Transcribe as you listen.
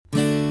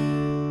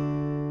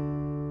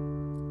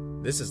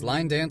This is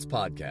Line Dance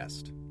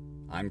Podcast.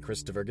 I'm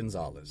Christopher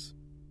Gonzalez.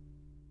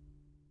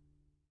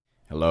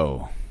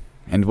 Hello,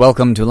 and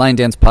welcome to Line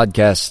Dance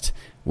Podcast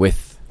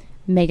with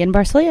Megan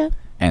Barcelia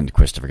and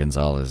Christopher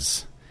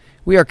Gonzalez.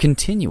 We are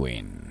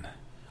continuing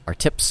our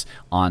tips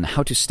on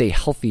how to stay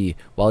healthy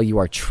while you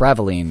are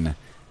traveling,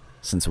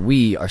 since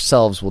we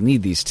ourselves will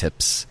need these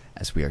tips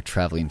as we are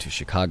traveling to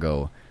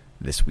Chicago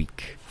this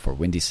week for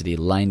Windy City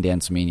Line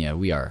Dance Mania.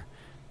 We are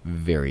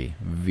very,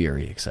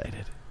 very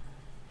excited.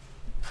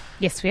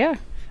 Yes, we are.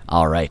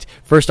 All right.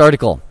 First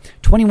article,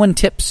 21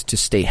 Tips to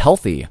Stay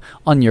Healthy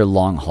on Your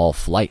Long-Haul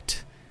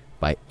Flight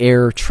by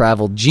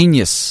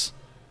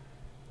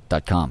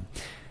airtravelgenius.com.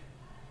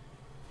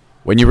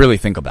 When you really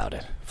think about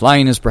it,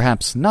 flying is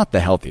perhaps not the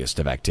healthiest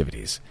of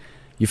activities.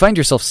 You find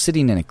yourself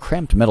sitting in a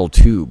cramped metal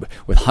tube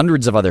with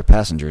hundreds of other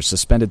passengers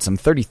suspended some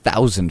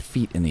 30,000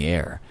 feet in the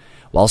air.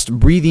 Whilst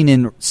breathing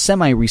in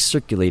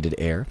semi-recirculated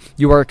air,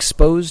 you are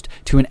exposed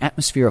to an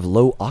atmosphere of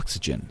low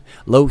oxygen,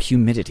 low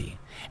humidity,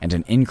 and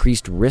an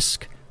increased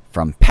risk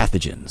from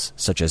pathogens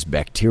such as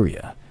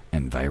bacteria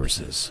and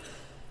viruses.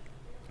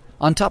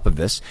 On top of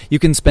this, you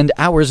can spend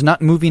hours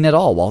not moving at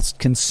all whilst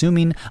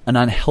consuming an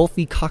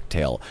unhealthy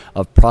cocktail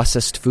of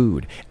processed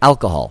food,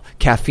 alcohol,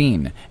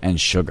 caffeine,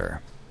 and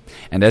sugar.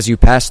 And as you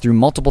pass through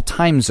multiple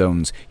time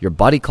zones, your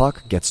body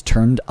clock gets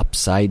turned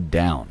upside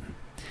down.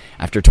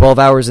 After 12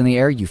 hours in the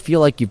air, you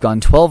feel like you've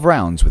gone 12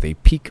 rounds with a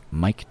peak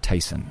Mike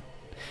Tyson.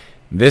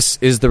 This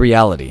is the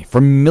reality for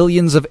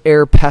millions of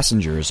air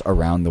passengers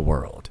around the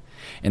world.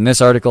 In this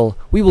article,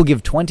 we will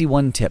give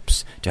 21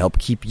 tips to help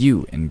keep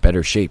you in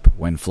better shape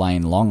when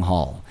flying long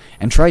haul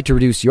and try to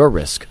reduce your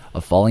risk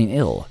of falling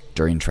ill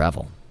during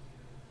travel.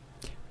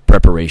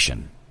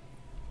 Preparation.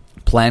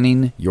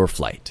 Planning your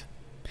flight.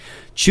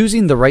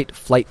 Choosing the right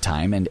flight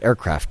time and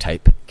aircraft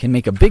type can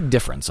make a big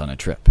difference on a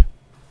trip.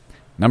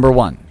 Number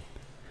 1.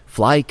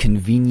 Fly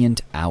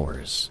convenient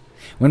hours.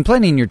 When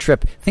planning your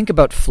trip, think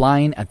about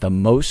flying at the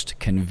most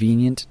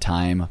convenient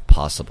time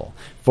possible.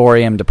 4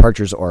 a.m.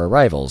 departures or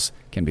arrivals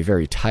can be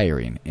very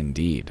tiring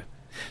indeed.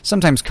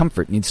 Sometimes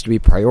comfort needs to be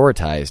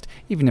prioritized,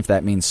 even if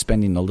that means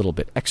spending a little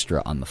bit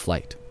extra on the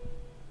flight.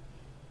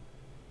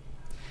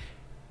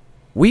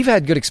 We've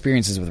had good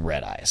experiences with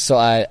red eyes, so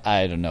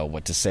I don't know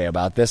what to say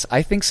about this.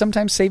 I think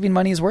sometimes saving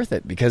money is worth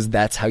it, because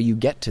that's how you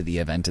get to the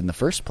event in the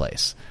first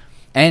place.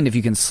 And if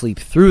you can sleep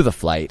through the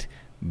flight,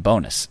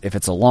 bonus. If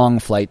it's a long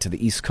flight to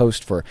the East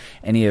Coast for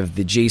any of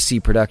the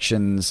JC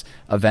Productions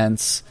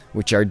events,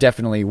 which are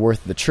definitely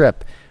worth the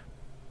trip,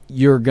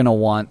 you're going to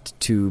want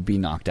to be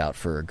knocked out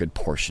for a good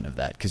portion of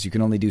that, because you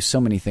can only do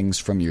so many things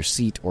from your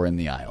seat or in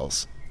the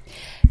aisles.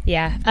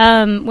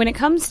 Yeah. When it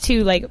comes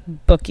to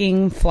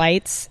booking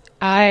flights,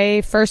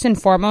 I first and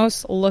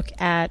foremost look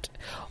at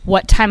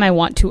what time I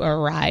want to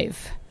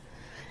arrive.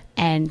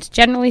 And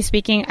generally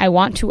speaking, I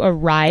want to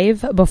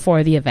arrive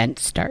before the event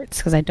starts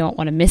because I don't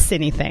want to miss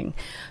anything.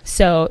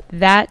 So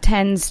that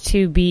tends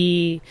to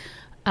be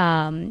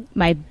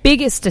my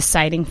biggest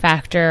deciding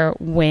factor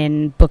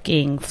when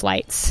booking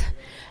flights.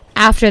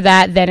 After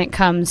that, then it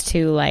comes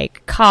to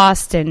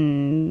cost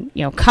and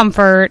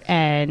comfort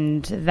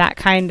and that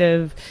kind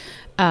of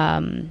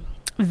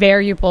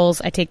variables.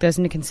 I take those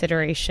into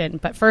consideration.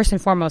 But first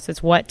and foremost,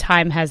 it's what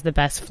time has the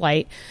best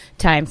flight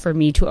time for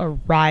me to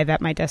arrive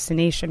at my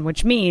destination,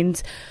 which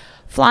means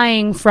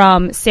flying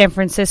from San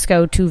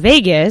Francisco to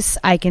Vegas,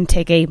 I can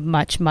take a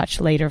much, much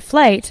later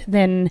flight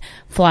than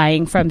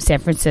flying from San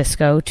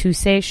Francisco to,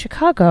 say,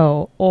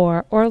 Chicago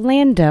or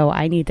Orlando.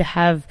 I need to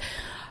have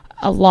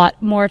a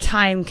lot more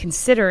time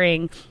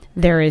considering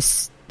there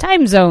is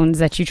time zones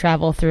that you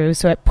travel through,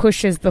 so it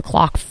pushes the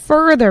clock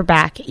further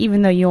back,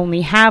 even though you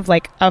only have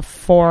a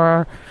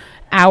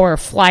 4-hour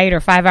flight or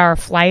 5-hour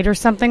flight or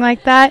something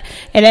like that.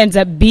 It ends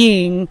up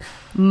being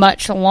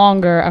much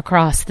longer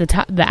across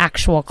the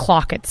actual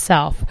clock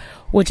itself,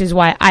 which is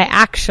why I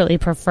actually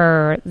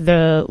prefer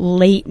the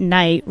late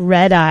night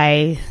red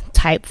eye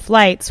type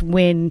flights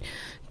when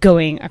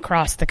going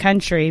across the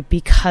country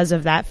because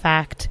of that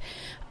fact.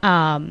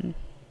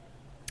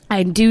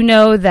 I do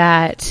know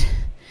that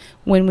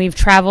when we've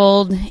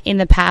traveled in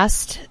the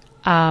past,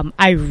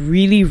 I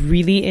really,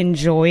 really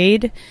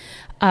enjoyed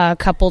a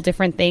couple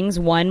different things.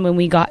 One, when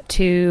we got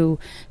to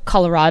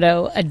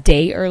Colorado a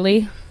day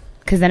early,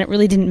 because then it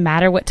really didn't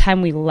matter what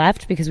time we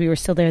left because we were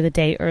still there the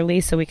day early.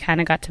 So we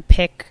kind of got to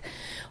pick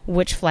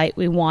which flight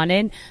we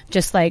wanted.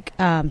 Just like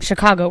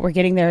Chicago, we're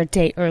getting there a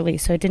day early.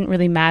 So it didn't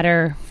really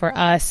matter for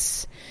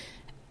us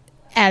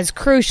as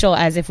crucial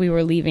as if we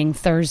were leaving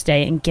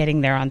Thursday and getting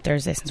there on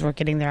Thursday, since we're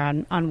getting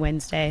there on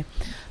Wednesday.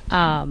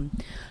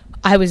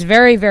 I was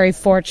very, very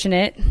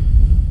fortunate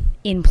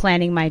in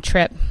planning my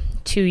trip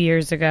 2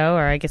 years ago,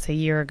 or I guess a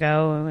year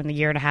ago and a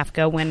year and a half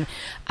ago, when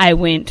I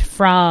went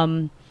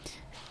from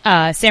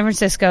San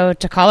Francisco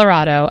to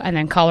Colorado and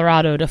then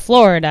Colorado to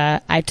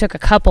Florida. I took a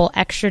couple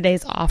extra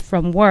days off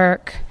from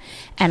work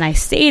and I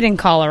stayed in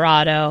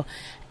Colorado.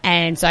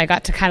 And so I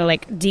got to kind of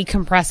like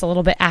decompress a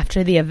little bit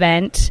after the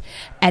event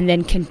and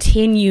then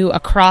continue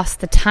across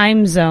the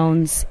time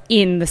zones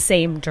in the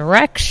same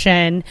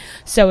direction.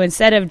 So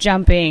instead of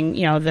jumping,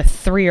 the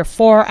 3 or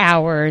 4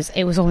 hours,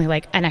 it was only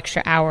like an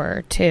extra hour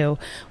or two,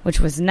 which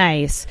was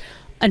nice.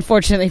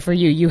 Unfortunately for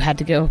you, you had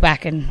to go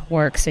back and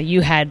work, so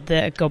you had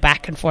the go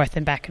back and forth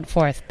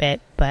bit.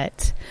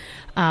 But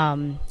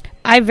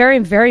I very,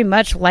 very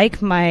much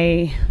like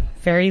my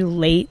very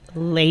late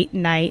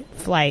night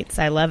flights.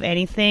 I love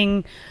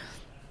anything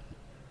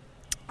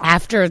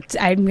after,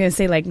 I'm going to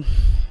say like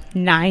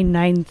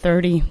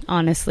 9:30.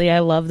 Honestly, I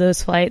love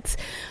those flights.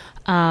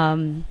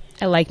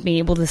 I like being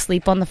able to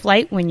sleep on the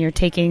flight when you're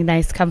taking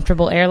nice,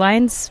 comfortable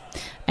airlines.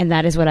 And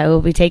that is what I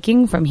will be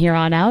taking from here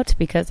on out,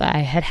 because I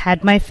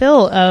had my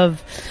fill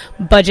of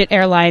budget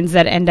airlines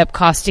that end up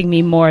costing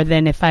me more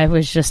than if I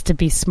was just to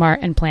be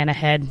smart and plan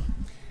ahead.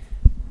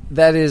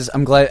 That is,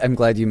 I'm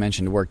glad you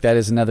mentioned work. That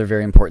is another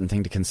very important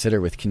thing to consider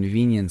with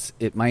convenience.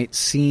 It might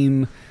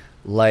seem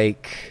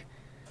like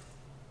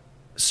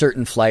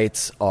certain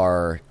flights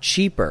are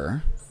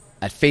cheaper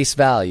at face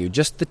value,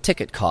 just the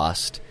ticket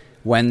cost,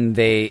 when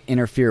they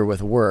interfere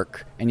with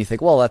work, and you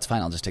think, well, that's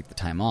fine, I'll just take the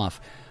time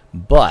off.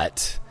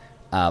 But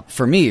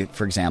for me,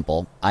 for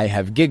example, I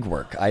have gig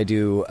work. I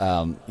do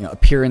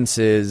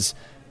appearances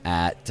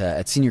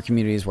at senior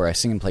communities where I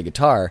sing and play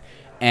guitar.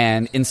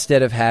 And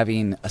instead of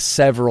having a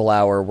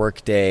several-hour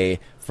workday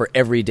for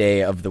every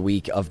day of the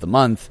week of the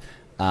month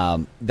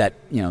that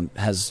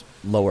has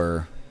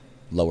lower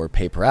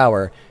pay per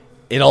hour,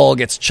 it all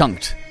gets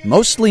chunked,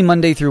 mostly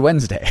Monday through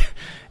Wednesday.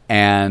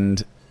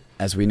 And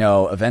as we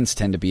know, events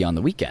tend to be on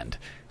the weekend.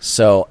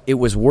 So it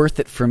was worth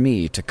it for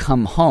me to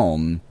come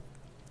home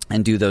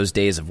and do those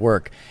days of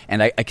work.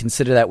 And I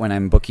consider that when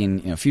I'm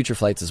booking future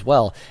flights as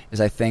well, is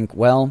I think,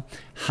 well,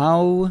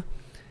 how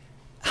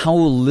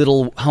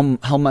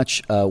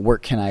much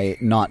work can I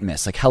not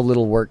miss? Like, how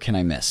little work can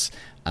I miss?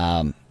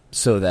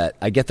 So that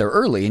I get there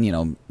early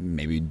and,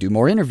 maybe do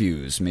more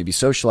interviews, maybe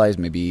socialize,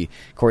 maybe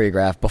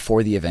choreograph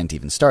before the event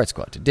even starts,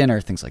 go out to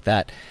dinner, things like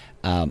that.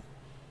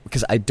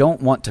 Because I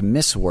don't want to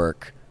miss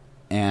work,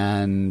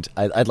 and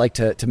I'd like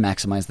to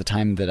maximize the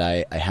time that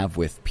I have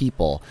with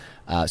people.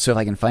 So if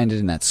I can find it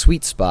in that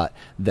sweet spot,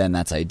 then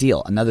that's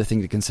ideal. Another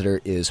thing to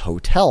consider is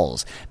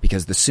hotels,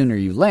 because the sooner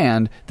you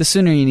land, the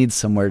sooner you need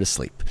somewhere to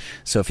sleep.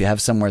 So if you have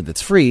somewhere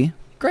that's free,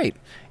 great.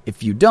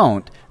 If you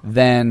don't,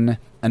 then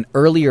an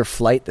earlier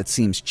flight that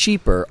seems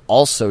cheaper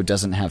also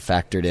doesn't have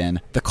factored in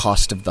the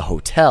cost of the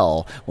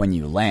hotel when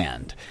you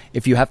land.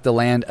 If you have to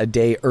land a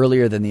day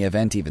earlier than the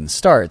event even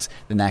starts,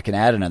 then that can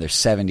add another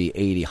 $70,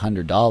 $80,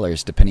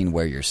 $100 depending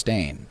where you're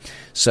staying.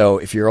 So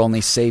if you're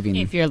only saving...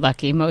 If you're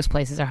lucky, most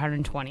places are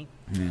 $120.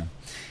 Yeah.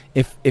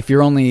 If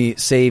you're only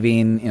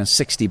saving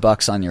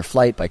 $60 on your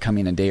flight by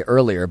coming a day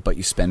earlier, but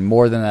you spend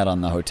more than that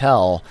on the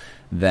hotel,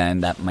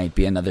 then that might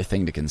be another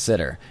thing to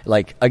consider.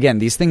 Like, again,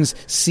 these things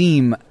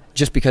seem,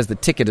 just because the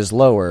ticket is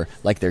lower,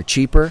 like they're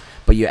cheaper,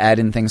 but you add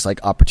in things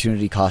like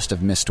opportunity cost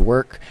of missed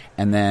work,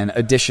 and then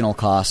additional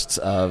costs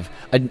of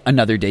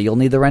another day you'll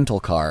need the rental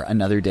car,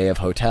 another day of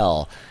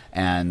hotel,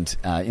 and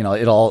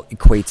it all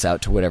equates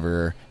out to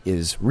whatever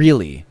is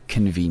really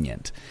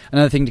convenient.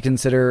 Another thing to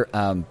consider,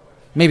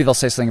 maybe they'll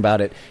say something about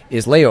it,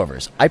 is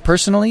layovers. I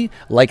personally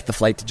like the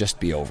flight to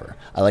just be over.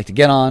 I like to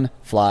get on,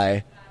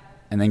 fly,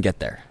 and then get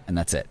there, and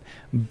that's it.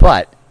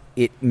 But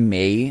it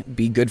may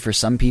be good for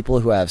some people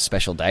who have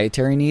special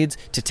dietary needs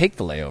to take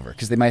the layover,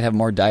 because they might have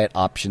more diet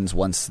options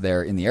once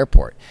they're in the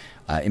airport.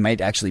 It might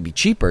actually be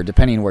cheaper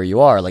depending on where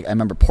you are. Like, I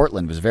remember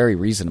Portland was very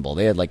reasonable.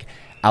 They had like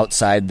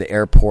outside the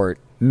airport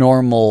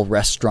normal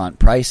restaurant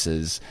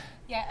prices.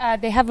 Yeah,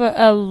 they have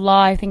a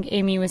law. I think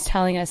Amy was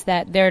telling us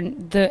that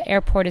the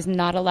airport is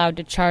not allowed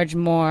to charge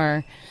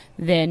more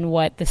than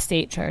what the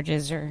state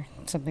charges or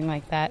something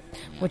like that,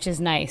 which is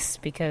nice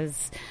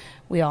because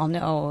we all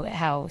know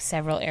how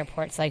several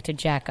airports like to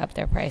jack up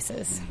their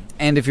prices.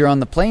 And if you're on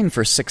the plane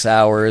for 6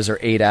 hours or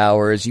 8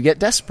 hours, you get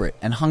desperate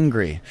and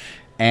hungry.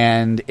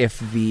 And if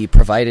the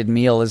provided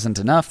meal isn't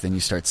enough, then you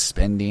start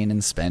spending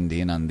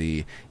on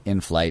the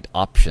in-flight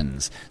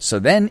options. So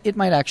then it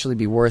might actually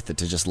be worth it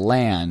to just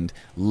land,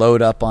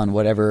 load up on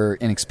whatever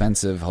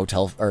inexpensive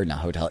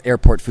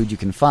airport food you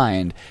can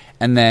find,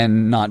 and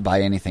then not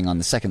buy anything on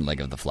the second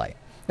leg of the flight.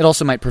 It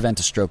also might prevent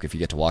a stroke if you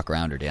get to walk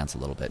around or dance a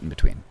little bit in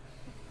between.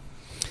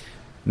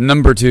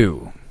 Number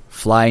 2,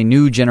 fly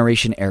new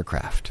generation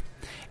aircraft.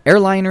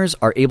 Airliners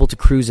are able to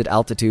cruise at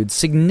altitudes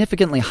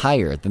significantly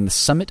higher than the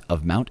summit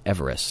of Mount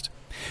Everest.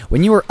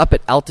 When you are up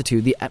at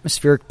altitude, the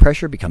atmospheric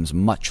pressure becomes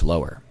much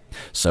lower.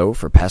 So,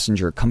 for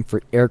passenger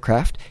comfort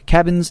aircraft,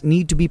 cabins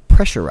need to be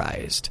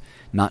pressurized,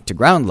 not to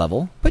ground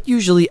level, but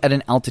usually at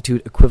an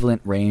altitude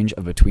equivalent range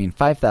of between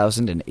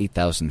 5,000 and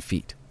 8,000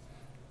 feet.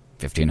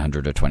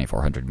 1,500 to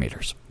 2,400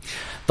 meters.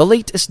 The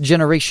latest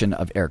generation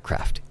of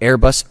aircraft,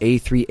 Airbus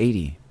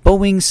A380,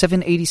 Boeing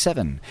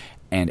 787,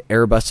 and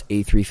Airbus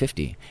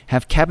A350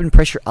 have cabin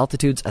pressure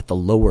altitudes at the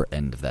lower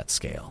end of that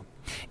scale.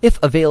 If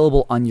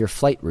available on your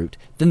flight route,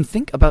 then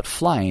think about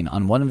flying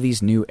on one of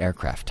these new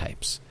aircraft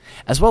types.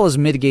 As well as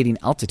mitigating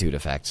altitude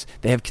effects,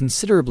 they have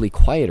considerably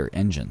quieter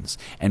engines,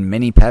 and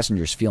many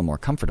passengers feel more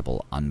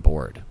comfortable on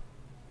board.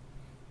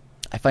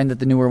 I find that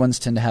the newer ones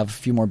tend to have a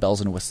few more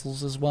bells and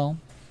whistles as well.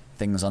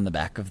 Things on the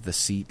back of the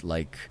seat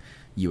like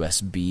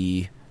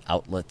USB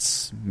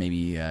outlets,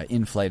 maybe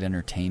in-flight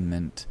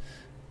entertainment.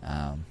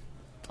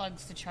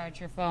 Plugs to charge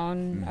your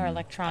phone or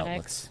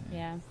electronics.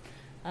 Outlets,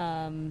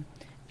 yeah.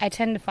 I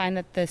tend to find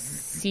that the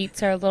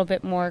seats are a little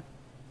bit more,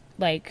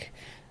 like,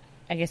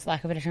 I guess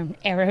lack of a better term,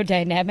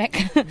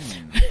 aerodynamic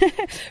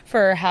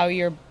for how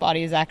your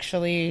body is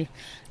actually...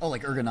 Oh,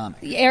 like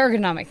ergonomic.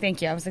 Ergonomic,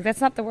 thank you. I was like,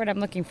 that's not the word I'm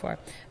looking for.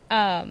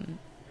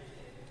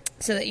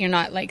 So that you're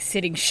not, like,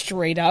 sitting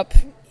straight up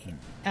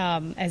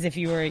as if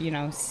you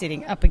were,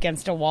 sitting up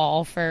against a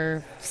wall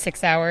for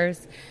 6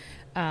 hours.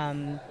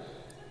 And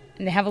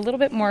they have a little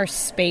bit more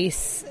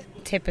space,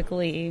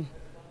 typically,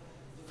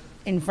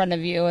 in front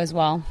of you as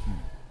well.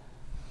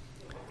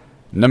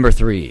 Number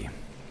 3.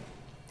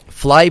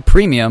 Fly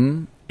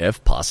premium,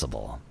 if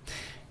possible.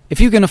 If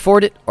you can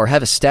afford it or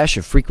have a stash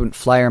of frequent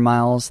flyer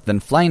miles,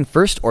 then flying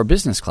first or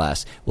business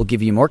class will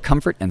give you more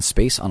comfort and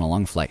space on a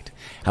long flight.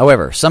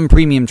 However, some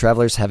premium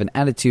travelers have an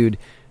attitude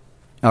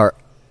to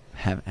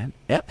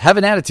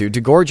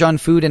gorge on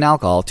food and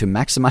alcohol to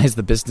maximize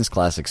the business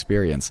class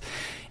experience.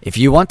 If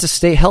you want to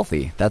stay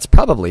healthy, that's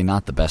probably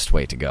not the best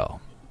way to go.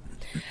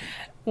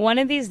 One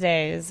of these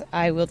days,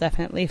 I will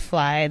definitely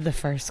fly the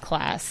first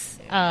class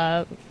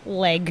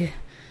leg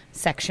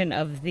section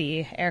of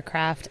the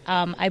aircraft.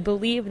 I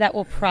believe that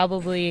will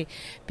probably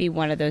be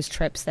one of those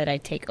trips that I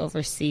take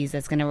overseas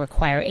that's going to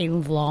require a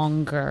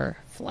longer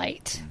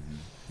flight.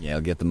 Yeah,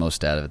 I'll get the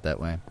most out of it that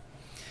way.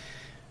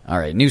 All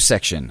right, new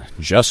section,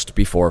 just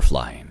before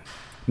flying.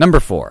 Number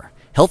 4,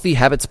 healthy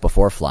habits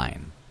before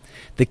flying.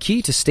 The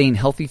key to staying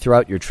healthy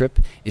throughout your trip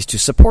is to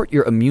support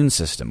your immune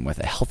system with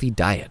a healthy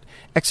diet,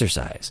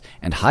 exercise,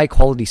 and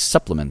high-quality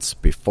supplements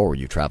before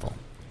you travel.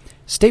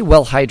 Stay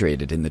well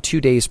hydrated in the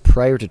 2 days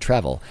prior to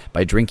travel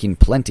by drinking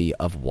plenty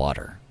of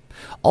water.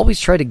 Always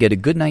try to get a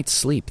good night's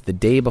sleep the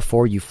day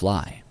before you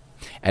fly.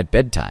 At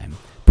bedtime,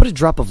 put a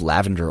drop of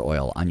lavender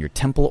oil on your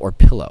temple or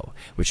pillow,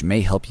 which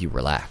may help you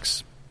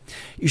relax.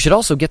 You should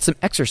also get some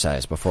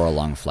exercise before a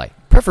long flight,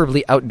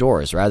 preferably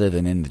outdoors rather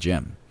than in the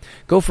gym.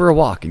 Go for a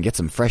walk and get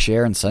some fresh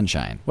air and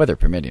sunshine, weather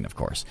permitting, of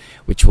course,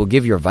 which will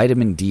give your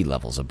vitamin D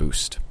levels a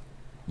boost.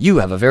 You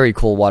have a very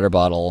cool water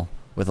bottle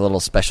with a little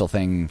special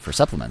thing for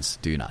supplements,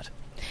 do you not?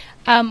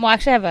 Well,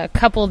 actually, I have a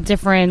couple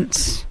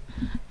different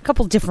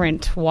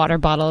water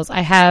bottles.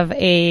 I have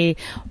a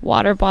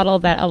water bottle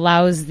that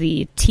allows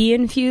the tea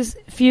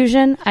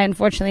infusion. I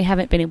unfortunately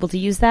haven't been able to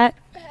use that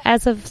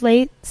as of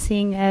late,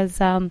 seeing as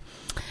I'm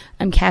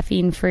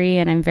caffeine free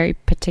and I'm very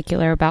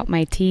particular about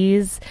my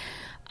teas.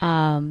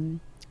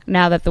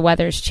 Now that the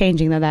weather is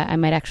changing, though, that I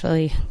might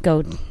actually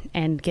go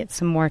and get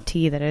some more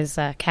tea that is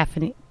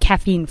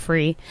caffeine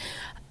free.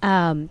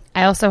 I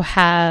also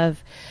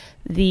have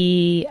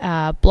the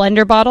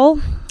blender bottle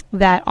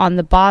that on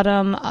the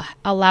bottom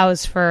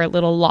allows for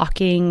little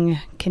locking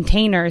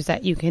containers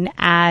that you can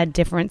add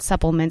different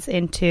supplements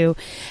into.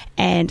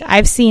 And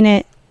I've seen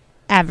it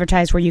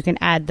advertised where you can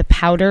add the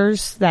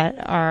powders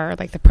that are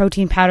like the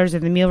protein powders or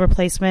the meal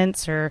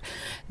replacements or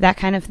that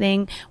kind of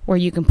thing, where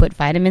you can put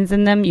vitamins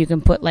in them. You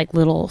can put like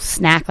little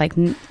snack, like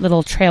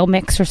little trail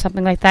mix or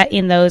something like that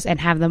in those and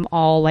have them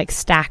all like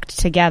stacked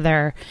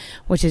together,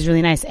 which is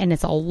really nice. And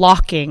it's a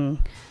locking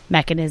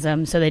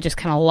mechanism, so they just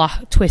kind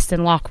of twist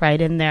and lock right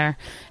in there,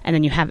 and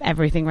then you have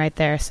everything right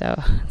there.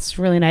 So it's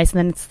really nice. And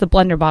then it's the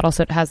blender bottle,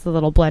 so it has the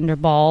little blender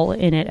ball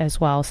in it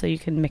as well, so you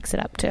can mix it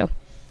up too.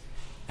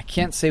 I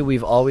can't say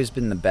we've always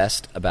been the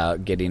best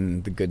about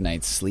getting the good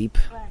night's sleep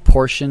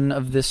portion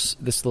of this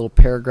little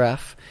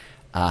paragraph.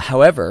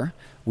 However,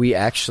 we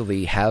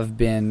actually have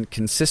been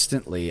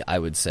consistently, I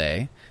would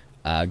say,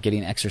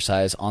 getting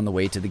exercise on the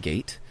way to the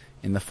gate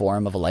in the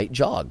form of a light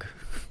jog.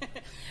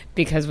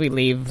 Because we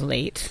leave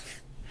late.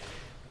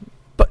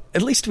 But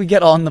at least we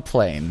get on the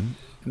plane.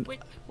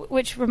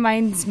 Which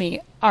reminds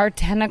me, our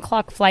 10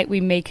 o'clock flight,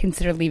 we may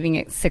consider leaving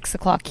at 6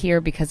 o'clock here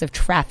because of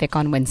traffic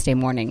on Wednesday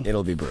morning.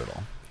 It'll be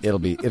brutal. It'll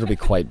be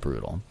quite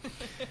brutal.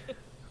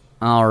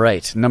 All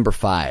right, number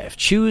 5.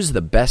 Choose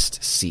the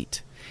best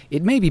seat.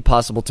 It may be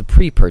possible to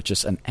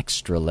pre-purchase an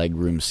extra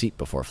legroom seat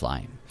before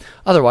flying.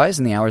 Otherwise,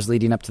 in the hours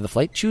leading up to the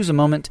flight, choose a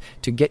moment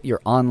to get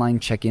your online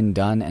check-in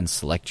done and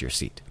select your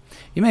seat.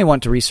 You may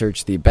want to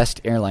research the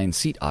best airline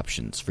seat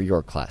options for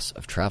your class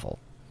of travel.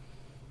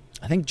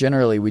 I think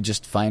generally we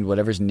just find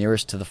whatever's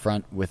nearest to the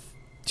front with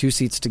 2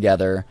 seats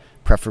together,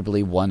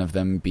 preferably one of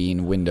them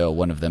being window,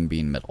 one of them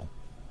being middle.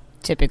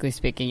 Typically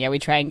speaking, yeah, we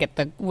try and get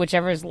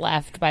whichever's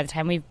left by the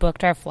time we've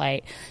booked our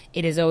flight.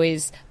 It is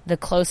always the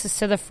closest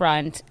to the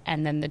front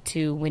and then the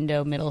 2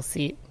 window middle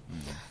seat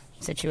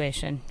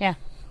situation. Yeah,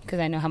 because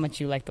I know how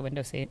much you like the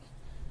window seat.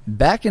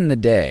 Back in the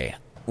day,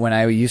 when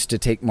I used to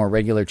take more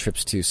regular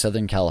trips to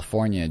Southern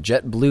California,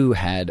 JetBlue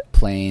had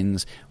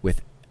planes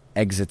with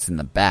exits in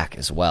the back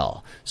as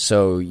well.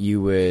 So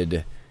you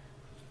would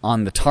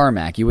on the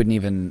tarmac, you wouldn't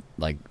even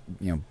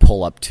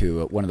pull up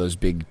to one of those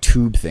big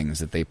tube things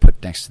that they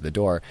put next to the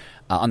door.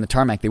 On the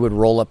tarmac, they would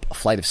roll up a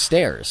flight of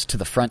stairs to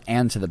the front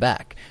and to the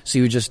back. So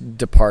you would just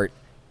depart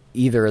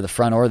either the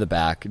front or the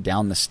back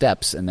down the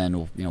steps and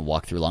then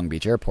walk through Long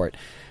Beach Airport.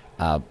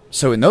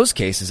 So in those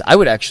cases, I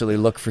would actually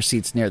look for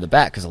seats near the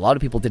back because a lot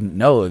of people didn't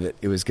know that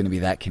it was going to be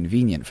that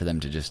convenient for them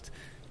to just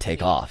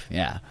take off.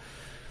 Yeah.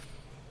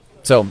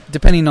 So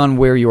depending on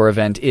where your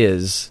event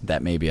is,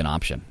 that may be an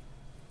option.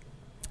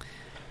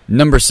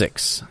 Number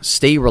 6,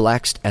 stay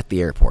relaxed at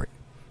the airport.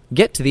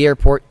 Get to the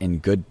airport in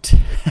good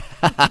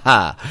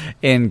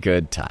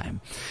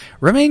time.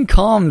 Remain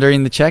calm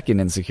during the check-in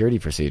and security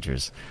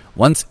procedures.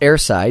 Once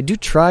airside, do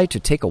try to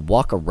take a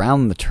walk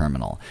around the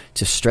terminal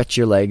to stretch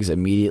your legs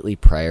immediately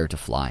prior to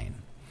flying.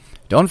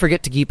 Don't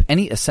forget to keep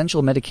any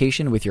essential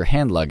medication with your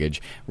hand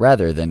luggage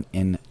rather than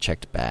in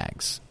checked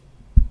bags.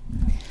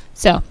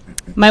 So,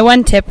 my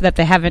one tip that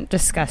they haven't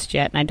discussed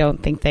yet, and I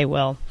don't think they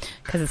will,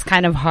 because it's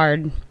kind of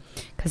hard,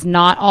 because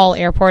not all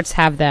airports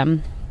have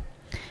them,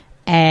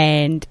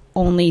 and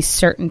only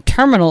certain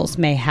terminals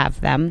may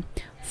have them.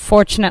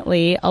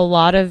 Fortunately, a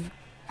lot of,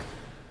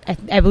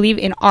 I believe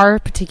in our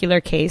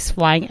particular case,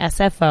 flying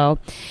SFO,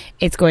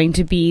 it's going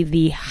to be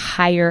the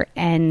higher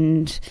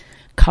end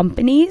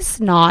companies,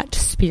 not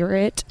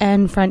Spirit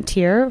and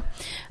Frontier.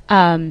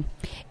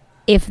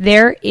 If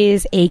there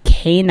is a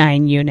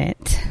K9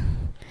 unit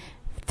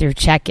through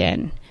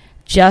check-in,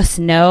 just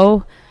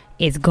know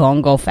it's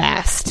gonna go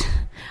fast.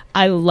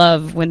 I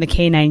love when the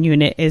K9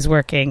 unit is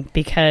working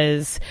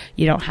because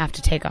you don't have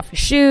to take off your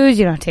shoes,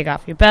 you don't have to take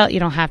off your belt, you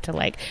don't have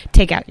to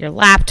take out your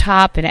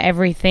laptop and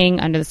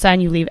everything under the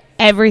sun. You leave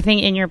everything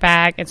in your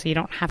bag, and so you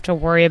don't have to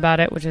worry about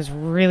it, which is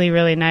really,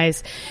 really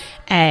nice.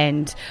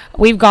 And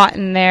we've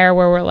gotten there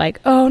where we're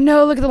like, oh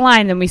no, look at the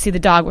line. Then we see the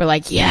dog, we're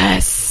like,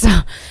 yes,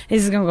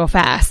 this is going to go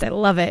fast. I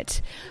love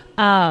it.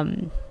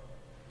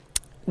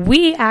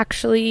 We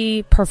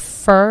actually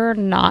prefer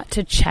not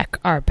to check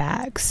our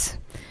bags.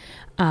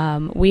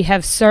 We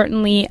have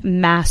certainly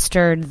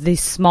mastered the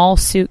small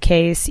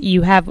suitcase.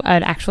 You have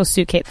an actual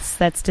suitcase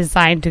that's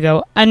designed to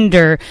go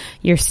under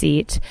your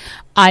seat.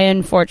 I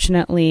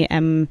unfortunately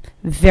am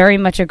very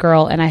much a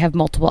girl, and I have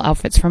multiple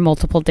outfits for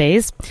multiple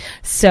days.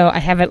 So I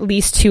have at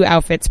least 2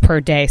 outfits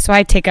per day. So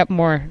I take up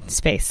more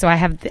space. So I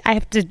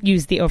have to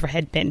use the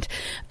overhead bin.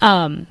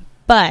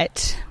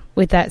 But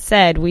with that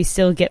said, we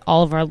still get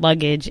all of our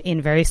luggage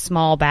in very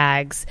small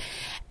bags,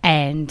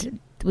 and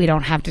we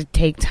don't have to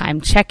take time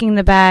checking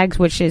the bags,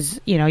 which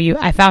is,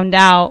 I found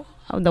out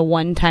the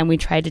one time we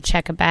tried to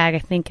check a bag, I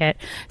think at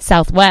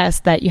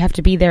Southwest, that you have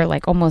to be there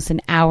almost an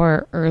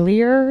hour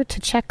earlier to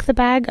check the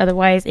bag.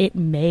 Otherwise, it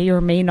may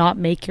or may not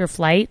make your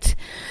flight.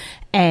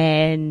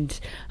 And,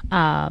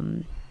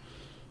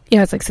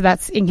 it's so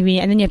that's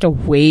inconvenient. And then you have to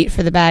wait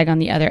for the bag on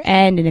the other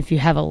end. And if you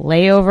have a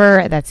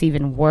layover, that's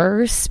even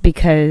worse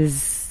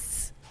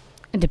because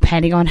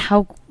depending on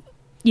how,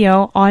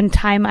 on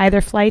time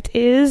either flight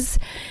is,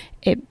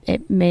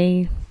 it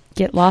may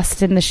get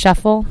lost in the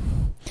shuffle.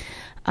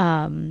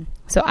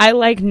 So I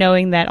like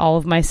knowing that all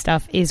of my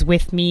stuff is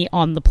with me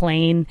on the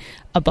plane,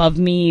 above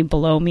me,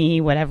 below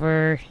me,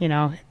 whatever,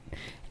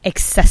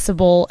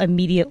 accessible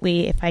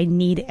immediately if I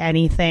need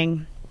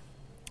anything.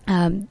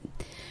 I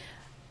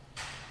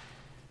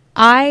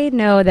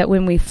know that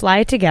when we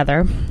fly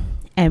together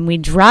and we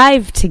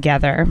drive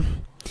together,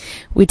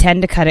 we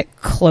tend to cut it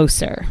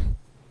closer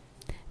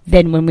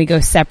than when we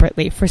go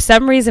separately. For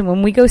some reason,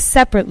 when we go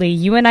separately,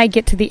 you and I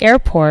get to the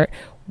airport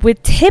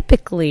with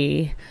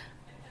typically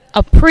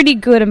a pretty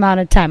good amount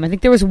of time. I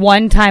think there was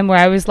one time where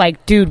I was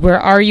like, dude, where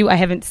are you? I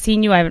haven't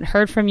seen you. I haven't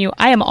heard from you.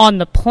 I am on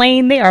the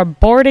plane. They are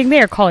boarding.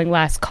 They are calling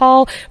last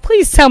call.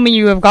 Please tell me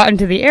you have gotten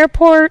to the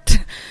airport.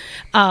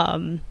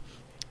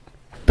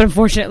 But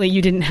unfortunately,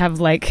 you didn't have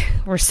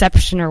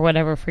reception or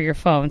whatever for your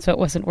phone, so it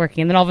wasn't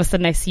working. And then all of a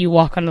sudden I see you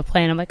walk on the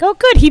plane. I'm like, oh,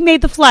 good. He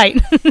made the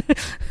flight.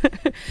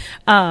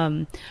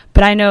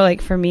 But I know,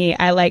 for me,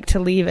 I like to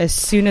leave as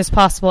soon as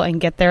possible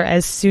and get there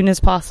as soon as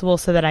possible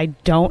so that I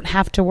don't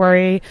have to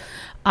worry.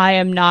 I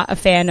am not a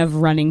fan of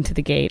running to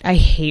the gate. I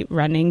hate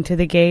running to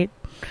the gate.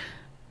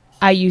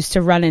 I used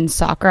to run in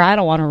soccer. I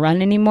don't want to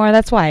run anymore.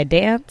 That's why I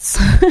dance.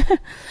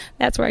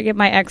 That's where I get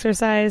my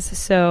exercise.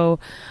 So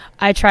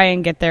I try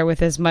and get there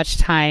with as much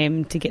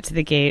time to get to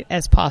the gate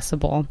as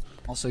possible.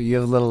 Also,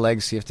 you have little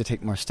legs, so you have to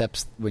take more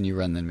steps when you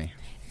run than me.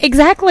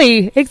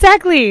 Exactly.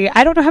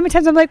 I don't know how many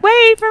times I'm like,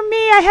 wait for me,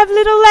 I have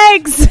little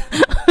legs.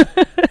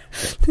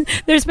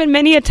 There's been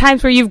many a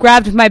times where you've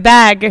grabbed my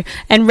bag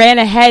and ran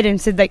ahead and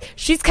said,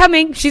 she's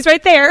coming, she's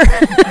right there.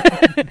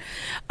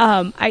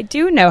 I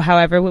do know,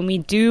 however, when we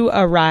do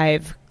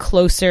arrive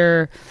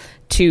closer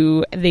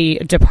to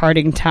the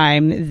departing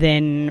time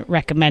than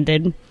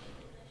recommended,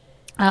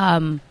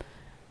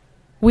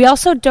 we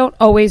also don't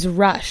always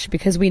rush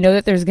because we know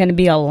that there's going to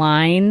be a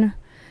line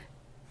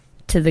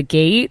to the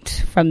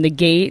gate, from the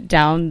gate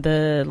down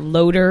the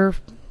loader,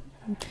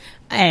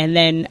 and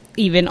then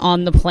even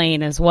on the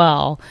plane as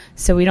well.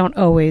 So we don't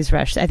always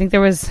rush. I think there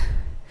was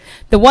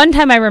the one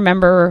time I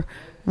remember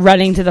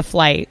running to the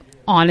flight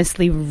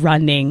honestly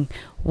running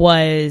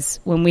was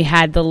when we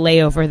had the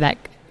layover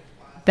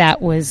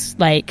that was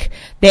like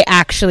they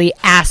actually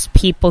asked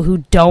people who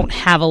don't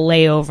have a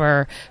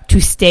layover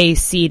to stay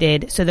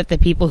seated so that the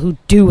people who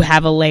do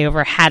have a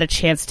layover had a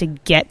chance to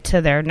get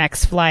to their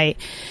next flight.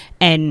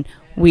 And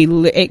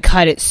it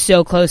cut it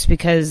so close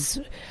because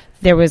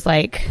there was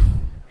a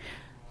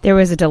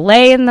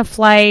delay in the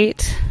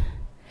flight,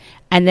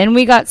 and then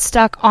we got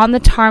stuck on the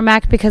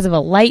tarmac because of a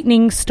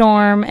lightning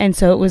storm, and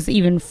so it was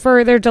even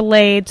further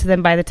delayed. So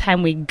then by the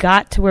time we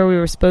got to where we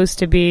were supposed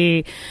to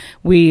be,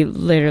 we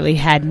literally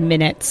had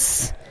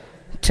minutes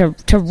to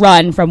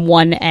run from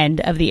one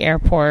end of the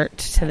airport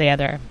to the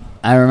other.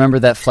 I remember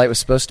that flight was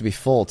supposed to be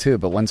full, too,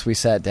 but once we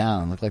sat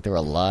down, it looked like there were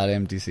a lot of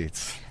empty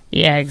seats.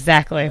 Yeah,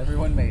 exactly.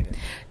 Everyone made it.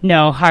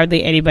 No,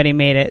 hardly anybody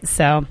made it.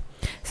 So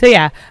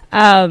yeah.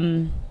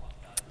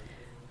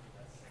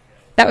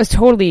 That was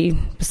totally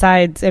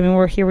besides. I mean,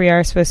 we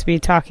are supposed to be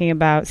talking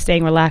about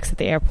staying relaxed at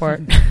the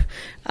airport.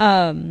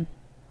 One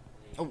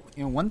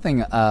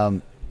thing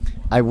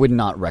I would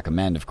not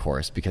recommend, of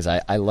course, because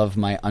I love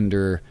my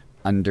under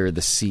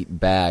the seat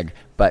bag.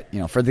 But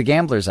for the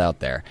gamblers out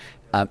there,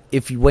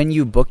 when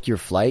you book your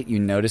flight, you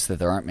notice that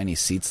there aren't many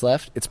seats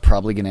left, it's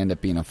probably going to end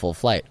up being a full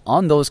flight.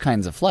 On those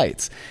kinds of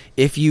flights,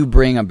 if you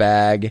bring a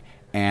bag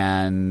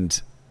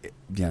and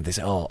they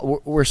say,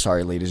 "Oh, we're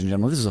sorry, ladies and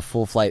gentlemen, this is a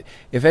full flight.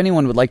 If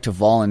anyone would like to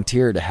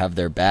volunteer to have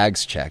their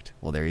bags checked,"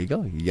 well, there you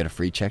go. You get a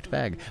free checked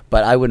bag.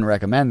 But I wouldn't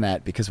recommend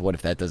that because what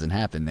if that doesn't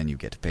happen? Then you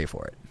get to pay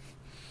for it.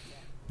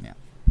 Yeah.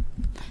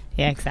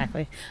 Yeah,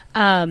 exactly.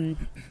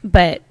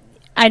 But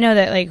I know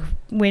that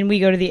when we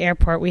go to the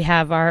airport, we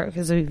have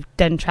because we've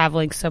done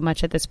traveling so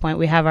much at this point,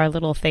 we have our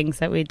little things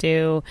that we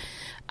do.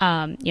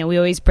 We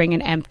always bring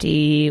an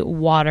empty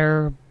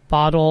water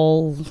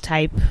bottle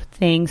type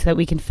thing so that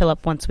we can fill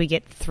up once we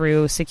get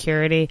through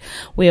security.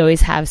 We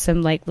always have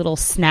some little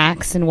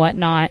snacks and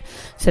whatnot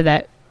so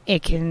that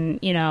it can,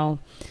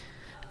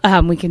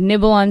 we can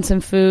nibble on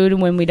some food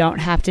when we don't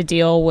have to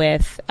deal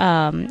with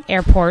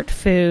airport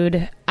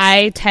food.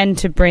 I tend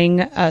to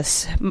bring I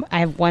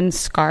have one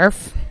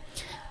scarf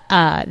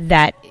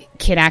that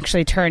can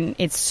actually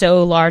it's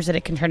so large that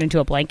it can turn into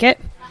a blanket.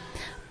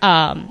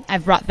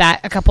 I've brought that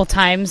a couple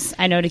times,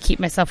 I know, to keep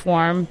myself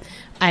warm.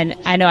 And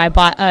I know I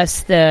bought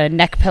us the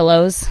neck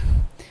pillows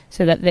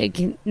so that they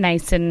can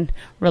nice and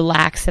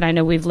relax. And I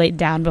know we've laid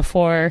down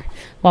before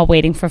while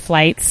waiting for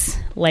flights,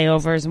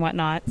 layovers and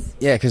whatnot.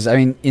 Yeah, because,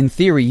 in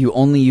theory, you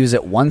only use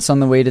it once on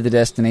the way to the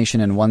destination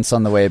and once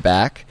on the way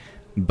back.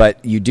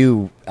 But you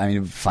do,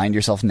 find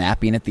yourself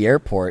napping at the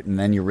airport, and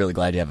then you're really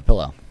glad you have a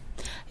pillow.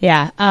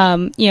 Yeah.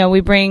 We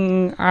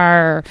bring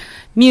our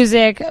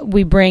music.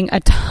 We bring a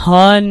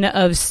ton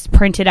of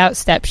printed out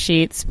step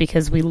sheets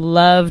because we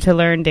love to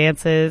learn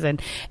dances,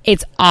 and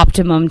it's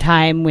optimum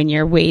time when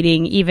you're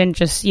waiting, even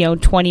just,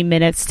 20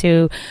 minutes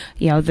to,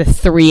 the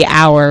 3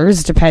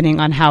 hours, depending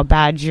on how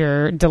bad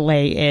your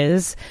delay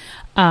is.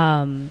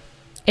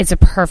 It's a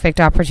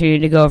perfect opportunity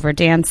to go over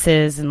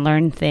dances and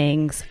learn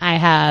things. I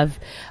have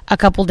a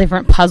couple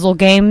different puzzle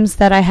games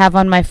that I have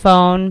on my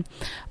phone.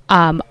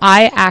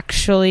 I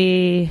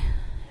actually,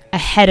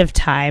 ahead of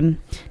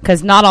time,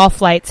 because not all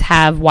flights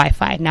have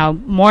Wi-Fi. Now,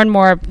 more and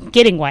more are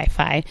getting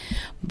Wi-Fi,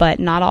 but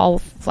not all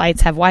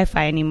flights have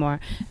Wi-Fi anymore,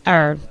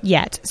 or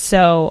yet.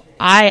 So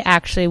I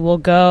actually will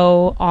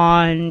go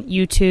on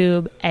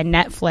YouTube and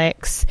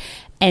Netflix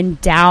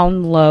and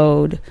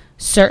download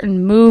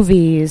certain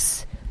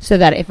movies so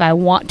that if I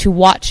want to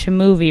watch a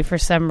movie for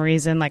some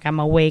reason, like I'm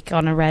awake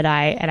on a red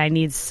eye and I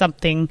need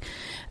something,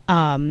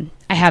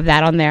 I have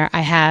that on there.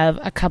 I have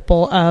a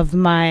couple of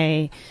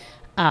my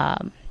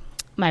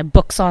my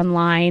books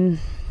online,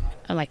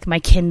 like my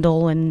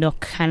Kindle and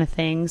Nook kind of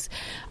things.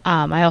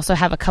 I also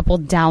have a couple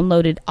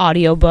downloaded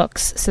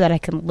audiobooks so that I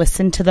can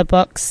listen to the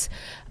books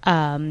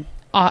out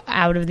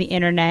of the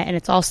internet, and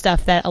it's all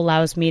stuff that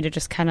allows me to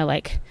just kind of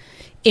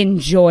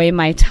enjoy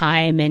my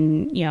time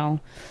and,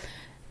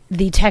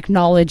 the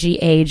technology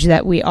age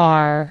that we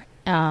are.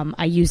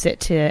 I use it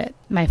to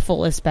my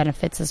fullest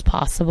benefits as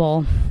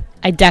possible.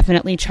 I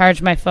definitely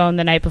charge my phone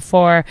the night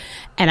before,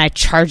 and I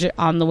charge it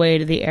on the way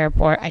to the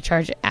airport. I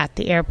charge it at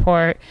the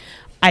airport.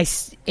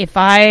 If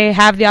I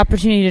have the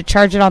opportunity to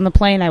charge it on the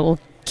plane, I will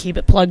keep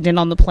it plugged in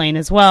on the plane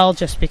as well,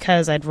 just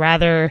because I'd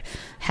rather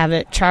have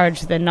it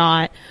charged than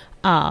not.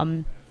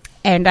 And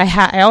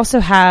I also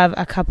have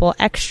a couple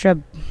extra,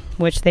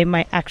 which they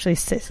might actually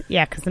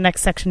because the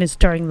next section is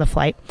during the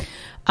flight.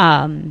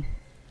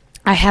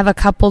 I have a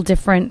couple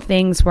different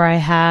things where I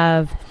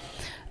have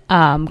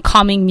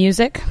calming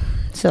music,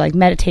 so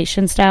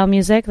meditation style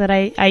music that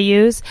I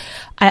use.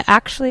 I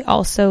actually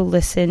also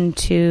listen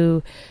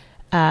to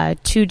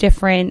two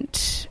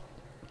different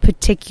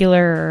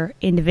particular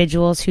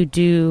individuals who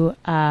do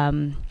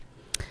 3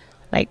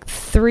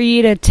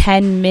 to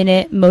 10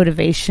 minute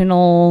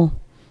motivational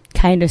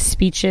kind of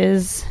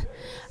speeches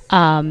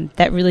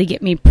that really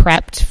get me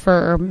prepped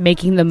for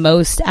making the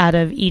most out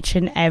of each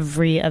and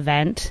every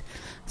event.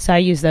 So I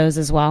use those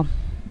as well.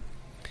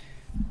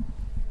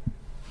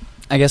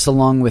 I guess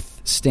along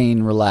with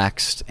staying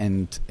relaxed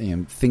and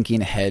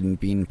thinking ahead and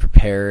being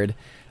prepared.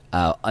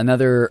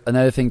 Another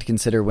thing to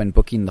consider when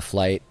booking the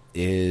flight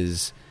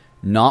is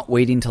not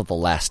waiting till the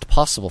last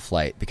possible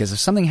flight, because if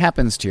something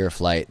happens to your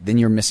flight, then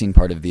you're missing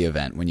part of the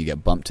event when you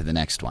get bumped to the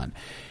next one.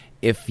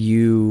 If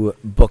you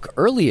book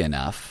early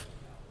enough,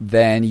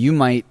 then you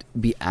might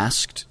be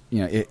asked,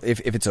 if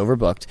it's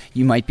overbooked,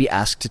 you might be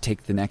asked to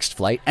take the next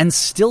flight and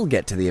still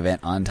get to the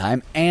event on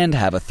time and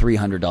have a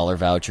 $300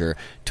 voucher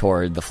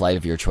toward the flight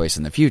of your choice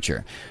in the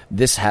future.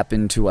 This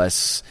happened to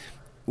us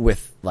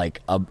with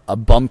like a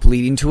bump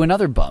leading to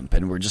another bump,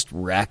 and we're just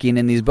racking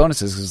in these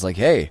bonuses. It's like,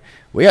 hey,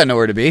 we got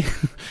nowhere to be.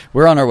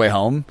 We're on our way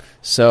home.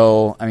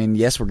 So,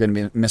 yes, we're going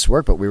to miss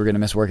work, but we were going to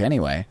miss work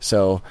anyway.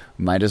 So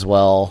might as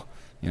well,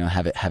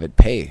 have it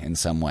pay in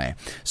some way.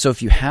 So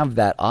if you have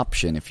that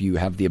option, if you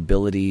have the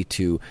ability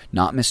to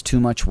not miss too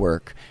much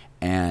work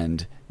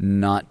and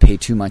not pay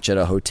too much at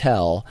a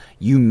hotel,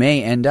 you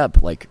may end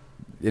up like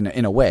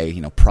in a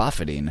way,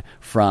 profiting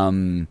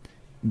from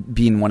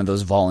being one of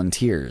those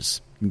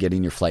volunteers and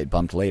getting your flight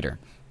bumped later.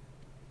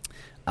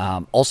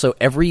 Also,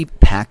 every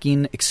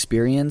packing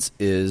experience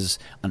is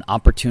an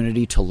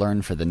opportunity to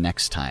learn for the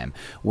next time.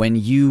 When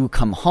you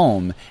come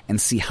home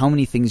and see how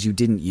many things you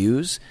didn't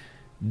use,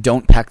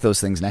 don't pack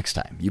those things next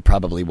time. You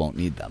probably won't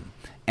need them.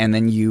 And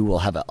then you will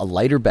have a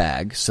lighter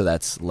bag, so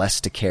that's less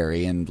to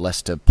carry and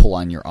less to pull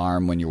on your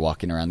arm when you're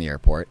walking around the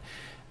airport,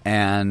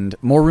 and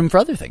more room for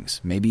other things.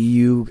 Maybe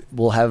you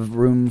will have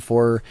room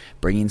for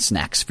bringing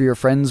snacks for your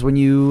friends when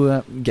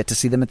you get to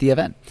see them at the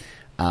event.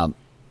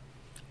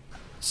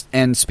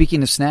 And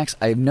speaking of snacks,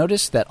 I've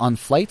noticed that on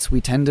flights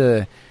we tend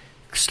to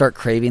start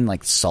craving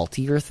like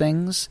saltier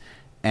things.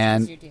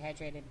 And you're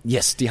dehydrated.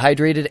 Yes,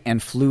 dehydrated,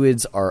 and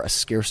fluids are a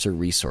scarcer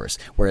resource.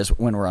 Whereas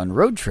when we're on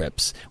road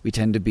trips, we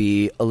tend to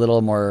be a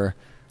little more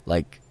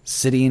like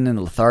sitting and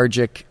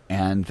lethargic,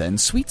 and then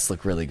sweets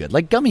look really good,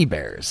 like gummy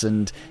bears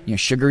and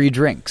sugary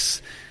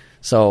drinks.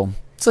 So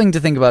something to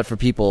think about for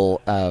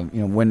people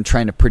when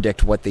trying to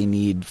predict what they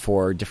need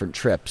for different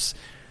trips.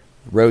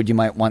 Road, you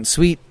might want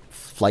sweet.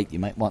 Flight, you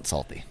might want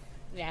salty.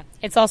 Yeah,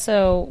 it's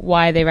also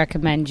why they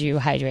recommend you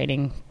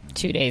hydrating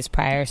 2 days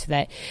prior, so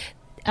that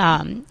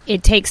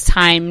it takes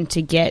time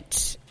to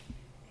get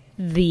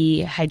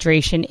the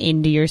hydration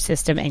into your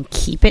system and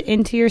keep it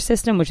into your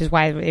system, which is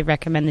why they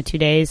recommend the 2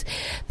 days.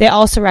 They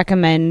also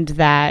recommend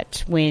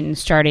that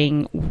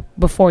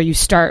before you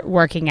start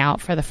working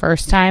out for the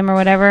first time or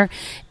whatever,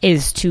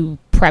 is to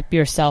prep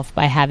yourself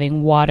by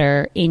having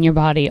water in your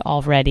body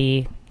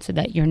already so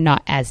that you're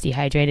not as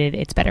dehydrated.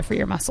 It's better for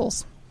your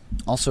muscles.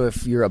 Also,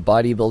 if you're a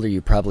bodybuilder,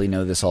 you probably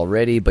know this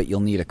already, but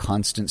you'll need a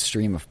constant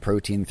stream of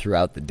protein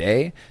throughout the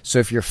day. So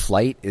if your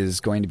flight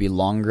is going to be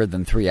longer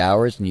than 3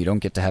 hours and you don't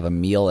get to have a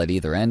meal at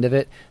either end of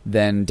it,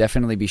 then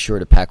definitely be sure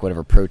to pack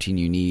whatever protein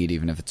you need,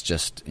 even if it's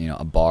just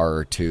a bar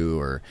or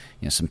two, or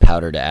some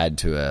powder to add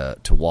to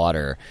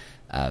water.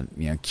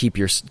 Keep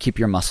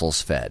your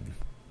muscles fed.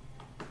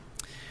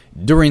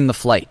 During the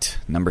flight,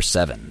 number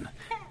 7.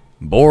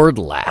 Board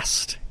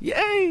last.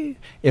 Yay!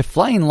 If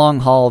flying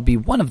long haul, be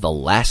one of the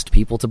last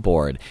people to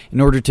board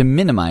in order to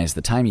minimize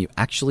the time you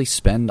actually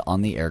spend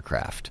on the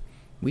aircraft.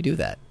 We do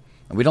that.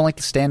 And we don't like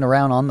to stand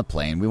around on the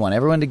plane. We want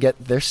everyone to get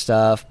their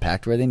stuff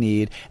packed where they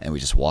need, and we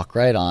just walk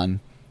right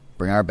on,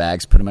 bring our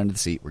bags, put them under the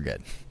seat, we're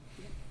good.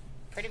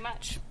 Pretty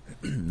much.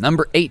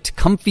 Number 8,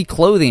 comfy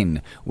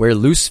clothing. Wear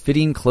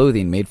loose-fitting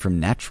clothing made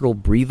from natural,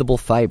 breathable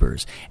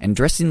fibers and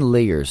dress in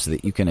layers so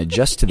that you can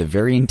adjust to the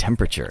varying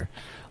temperature.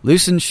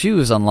 Loosen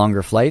shoes on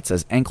longer flights,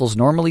 as ankles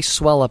normally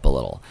swell up a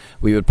little.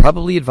 We would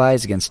probably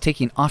advise against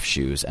taking off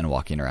shoes and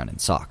walking around in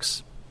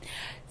socks.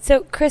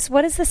 So, Chris,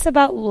 what is this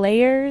about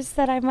layers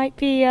that I might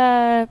be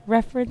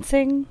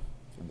referencing?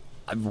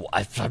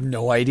 I have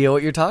no idea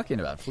what you're talking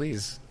about.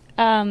 Please.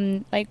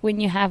 Like when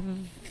you have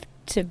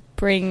to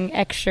bring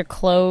extra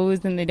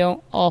clothes and they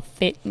don't all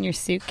fit in your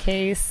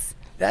suitcase.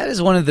 That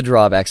is one of the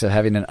drawbacks of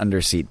having an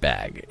underseat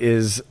bag,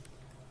 is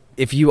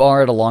if you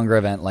are at a longer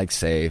event like,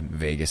 say,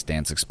 Vegas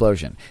Dance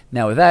Explosion.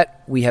 Now, with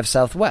that, we have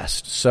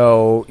Southwest.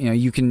 So,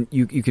 you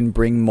can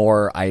bring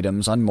more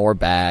items on more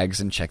bags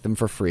and check them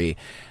for free.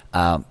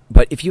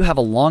 But if you have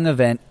a long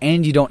event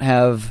and you don't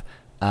have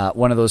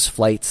one of those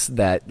flights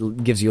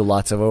that gives you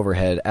lots of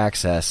overhead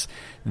access,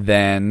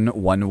 then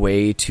one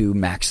way to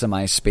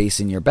maximize space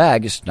in your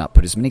bag is to not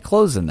put as many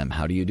clothes in them.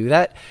 How do you do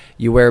that?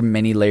 You wear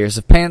many layers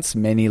of pants,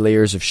 many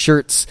layers of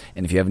shirts,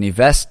 and if you have any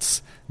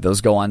vests,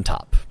 those go on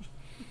top.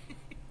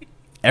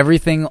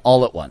 Everything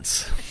all at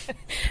once.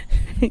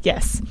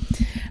 Yes.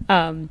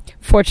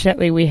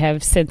 Fortunately, we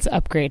have since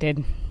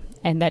upgraded,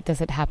 and that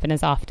doesn't happen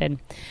as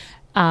often.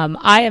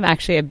 I am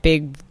actually a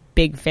big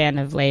fan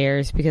of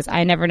layers because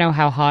I never know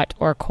how hot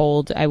or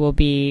cold I will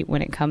be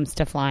when it comes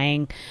to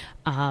flying.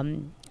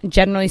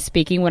 Generally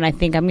speaking, when I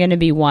think I'm going to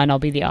be one, I'll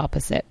be the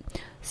opposite.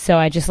 So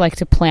I just like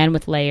to plan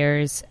with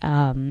layers.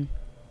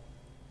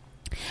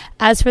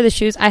 As for the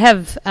shoes, I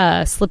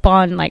have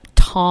slip-on like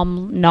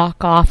Tom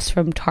knockoffs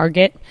from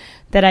Target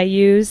that I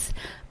use.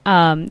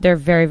 They're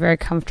very, very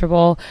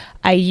comfortable.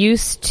 I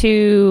used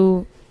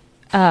to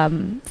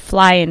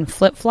fly in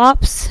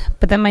flip-flops,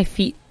 but then my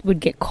feet would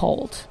get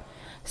cold.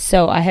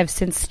 So I have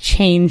since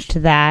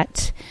changed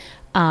that.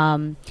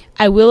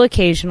 I will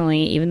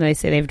occasionally, even though they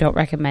say they don't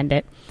recommend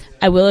it,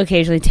 I will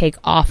occasionally take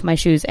off my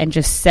shoes and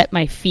just set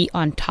my feet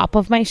on top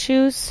of my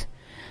shoes.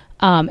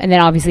 And then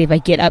obviously if I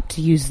get up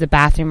to use the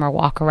bathroom or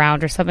walk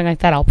around or something like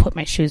that, I'll put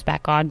my shoes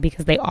back on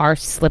because they are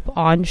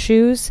slip-on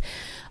shoes.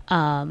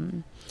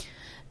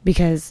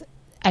 Because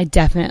I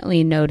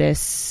definitely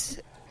notice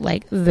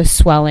like the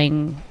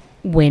swelling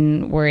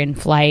when we're in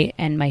flight,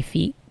 and my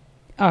feet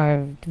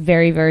are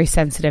very, very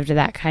sensitive to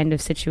that kind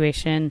of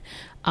situation.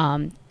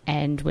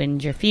 And when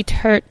your feet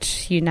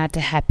hurt, you're not a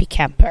happy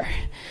camper.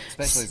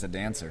 Especially as a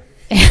dancer.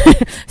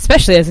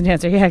 Especially as a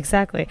dancer, yeah,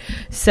 exactly.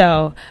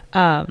 So,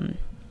 I'm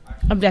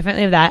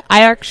definitely of that.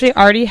 I actually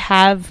already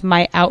have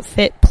my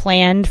outfit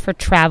planned for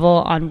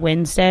travel on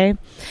Wednesday.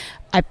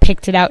 I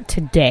picked it out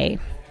today,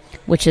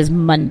 which is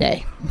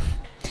Monday.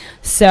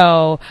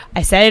 So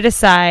I set it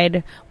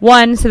aside,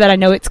 one, so that I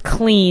know it's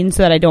clean,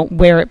 so that I don't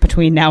wear it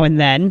between now and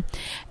then,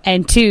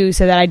 and two,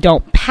 so that I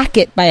don't pack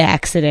it by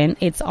accident.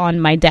 It's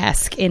on my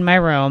desk in my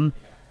room,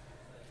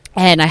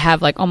 and I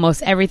have like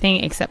almost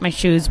everything except my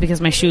shoes, because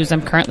my shoes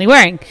I'm currently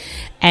wearing.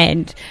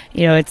 And,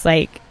 you know, it's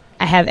like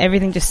I have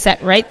everything just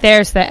set right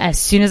there so that as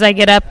soon as I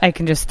get up, I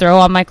can just throw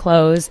on my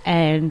clothes.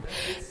 And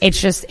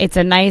it's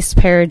a nice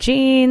pair of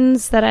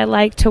jeans that I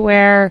like to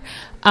wear.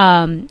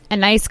 A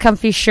nice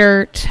comfy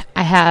shirt.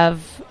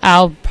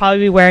 I'll probably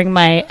be wearing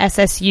my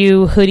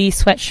SSU hoodie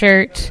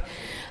sweatshirt,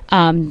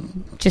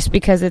 just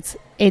because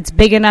it's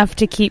big enough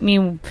to keep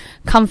me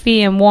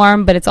comfy and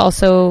warm, but it's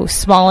also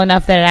small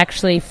enough that it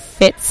actually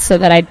fits so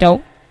that I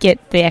don't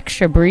get the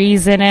extra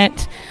breeze in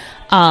it.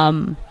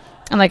 And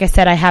like I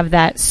said, I have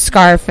that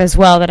scarf as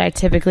well that I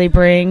typically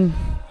bring.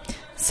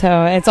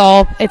 So it's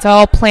all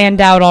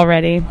planned out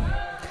already.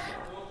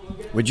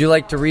 Would you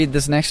like to read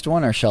this next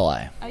one, or shall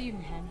I? Oh, you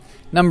can.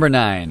 Number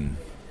 9.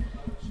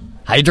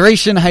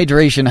 Hydration,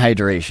 hydration,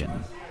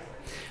 hydration.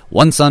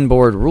 Once on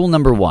board, rule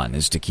number 1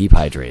 is to keep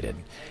hydrated.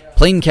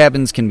 Plane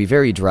cabins can be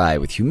very dry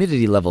with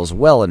humidity levels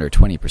well under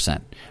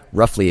 20%,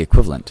 roughly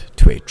equivalent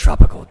to a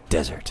tropical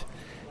desert.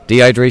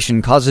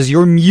 Dehydration causes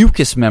your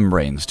mucous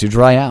membranes to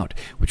dry out,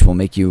 which will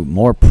make you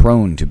more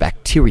prone to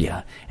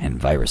bacteria and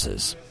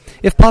viruses.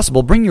 If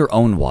possible, bring your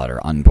own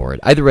water on board,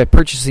 either by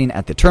purchasing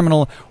at the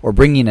terminal or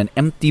bringing an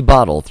empty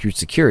bottle through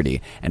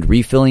security and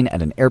refilling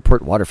at an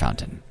airport water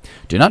fountain.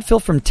 Do not fill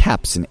from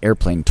taps in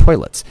airplane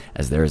toilets,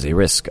 as there is a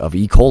risk of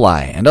E.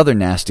 coli and other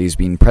nasties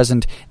being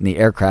present in the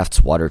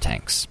aircraft's water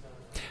tanks.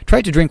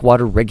 Try to drink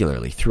water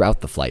regularly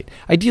throughout the flight,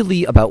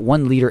 ideally about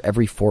 1 liter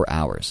every 4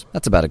 hours.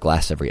 That's about a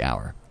glass every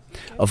hour.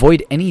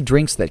 Avoid any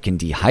drinks that can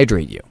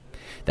dehydrate you.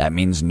 That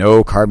means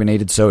no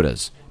carbonated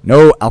sodas,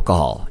 no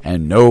alcohol,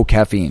 and no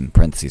caffeine,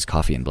 parentheses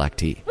coffee and black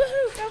tea.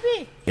 Woohoo, go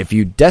me! If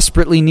you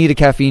desperately need a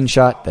caffeine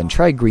shot, then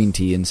try green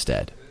tea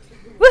instead.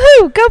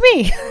 Woohoo, go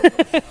me!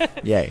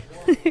 Yay.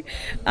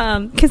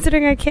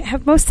 Considering I can't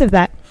have most of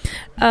that.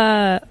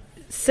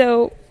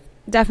 So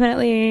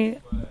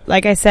definitely,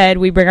 like I said,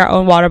 we bring our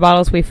own water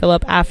bottles. We fill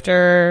up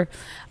after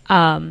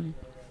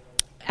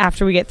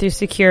we get through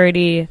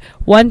security.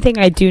 One thing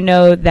I do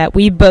know that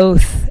we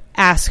both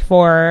ask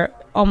for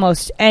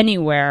almost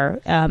anywhere,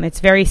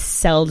 it's very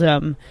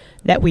seldom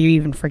that we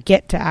even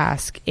forget to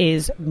ask,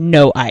 is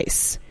no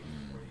ice.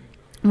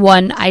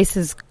 One,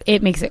 ice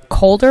it makes it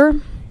colder.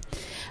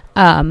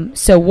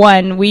 So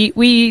one,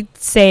 we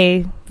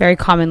say very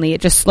commonly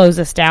it just slows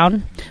us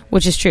down,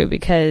 which is true,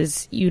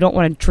 because you don't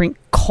want to drink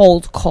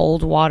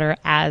cold water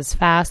as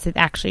fast. It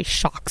actually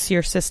shocks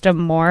your system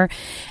more,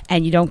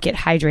 and you don't get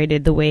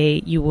hydrated the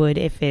way you would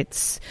if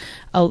it's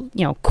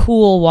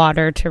cool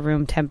water to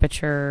room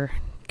temperature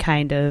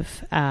kind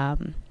of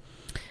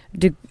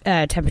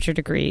temperature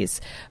degrees.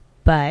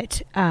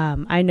 But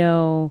I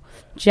know,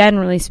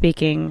 generally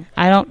speaking,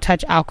 I don't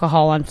touch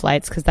alcohol on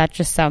flights because that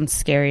just sounds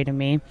scary to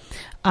me.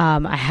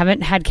 I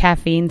haven't had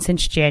caffeine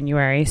since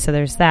January, so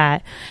there's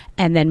that.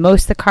 And then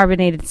most of the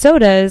carbonated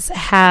sodas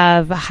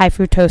have high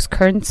fructose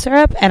corn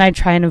syrup, and I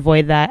try and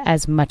avoid that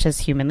as much as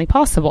humanly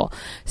possible.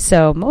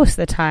 So most of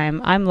the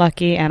time, I'm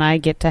lucky and I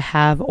get to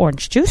have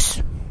orange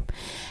juice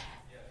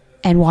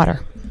and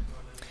water.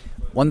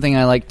 One thing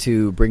I like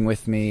to bring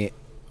with me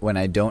when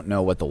I don't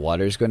know what the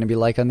water is going to be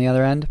like on the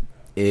other end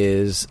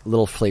is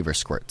little flavor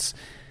squirts.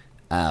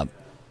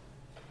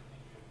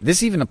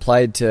 This even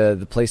applied to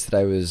the place that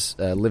I was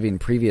living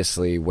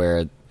previously,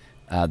 where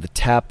the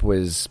tap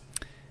was...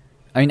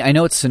 I mean, I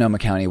know it's Sonoma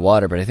County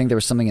water, but I think there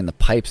was something in the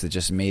pipes that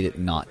just made it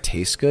not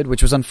taste good,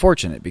 which was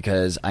unfortunate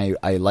because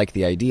I like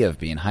the idea of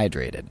being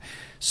hydrated.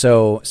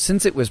 So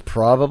since it was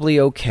probably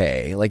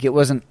okay, like it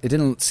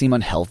didn't seem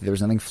unhealthy, there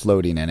was nothing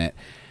floating in it,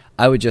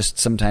 I would just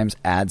sometimes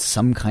add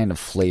some kind of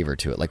flavor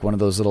to it, like one of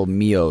those little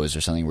Mios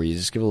or something where you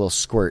just give a little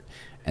squirt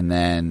and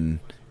then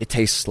it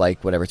tastes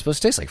like whatever it's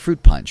supposed to taste like,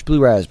 fruit punch, blue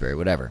raspberry,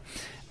 whatever.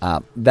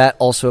 That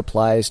also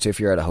applies to if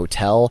you're at a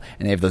hotel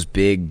and they have those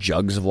big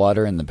jugs of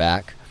water in the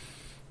back.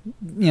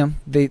 You know,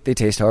 they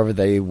taste however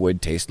they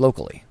would taste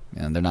locally.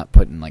 And they're not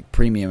putting like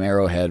premium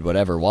Arrowhead,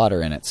 whatever,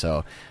 water in it.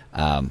 So,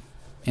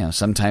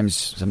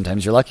 sometimes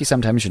you're lucky,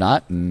 sometimes you're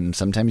not, and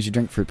sometimes you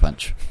drink fruit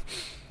punch.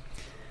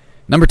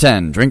 Number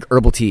 10, drink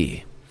herbal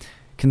tea.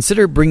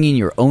 Consider bringing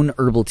your own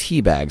herbal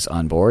tea bags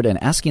on board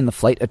and asking the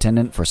flight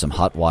attendant for some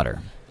hot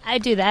water. I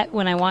do that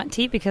when I want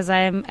tea because I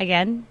am,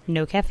 again,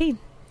 no caffeine.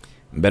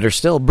 Better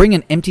still, bring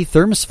an empty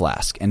thermos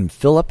flask and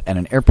fill up at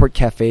an airport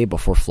cafe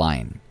before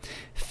flying.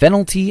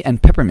 Fennel tea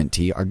and peppermint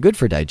tea are good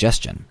for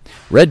digestion.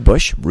 Red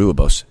bush,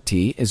 rooibos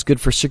tea, is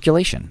good for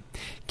circulation.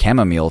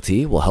 Chamomile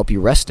tea will help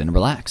you rest and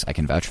relax. I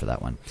can vouch for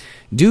that one.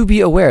 Do be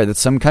aware that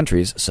some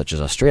countries, such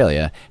as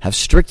Australia, have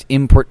strict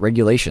import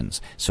regulations,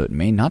 so it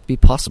may not be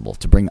possible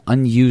to bring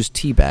unused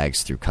tea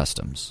bags through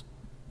customs.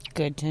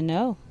 Good to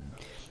know.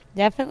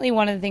 Definitely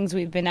one of the things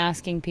we've been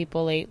asking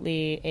people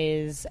lately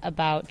is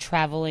about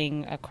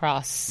traveling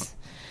across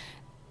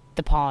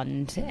the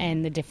pond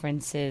and the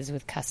differences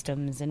with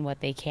customs and what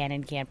they can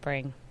and can't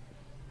bring.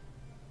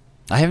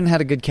 I haven't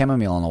had a good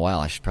chamomile in a while.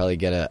 I should probably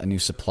get a new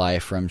supply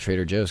from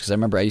Trader Joe's because I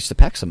remember I used to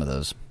pack some of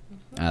those.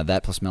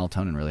 That plus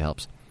melatonin really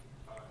helps.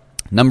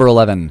 Number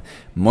 11,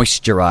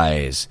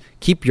 moisturize.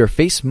 Keep your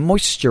face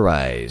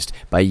moisturized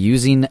by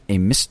using a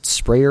mist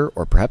sprayer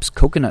or perhaps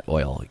coconut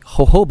oil,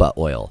 jojoba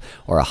oil,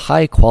 or a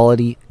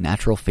high-quality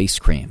natural face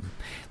cream.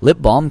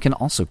 Lip balm can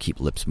also keep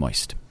lips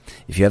moist.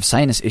 If you have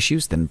sinus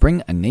issues, then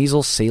bring a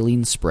nasal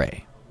saline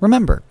spray.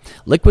 Remember,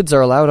 liquids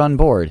are allowed on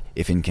board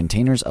if in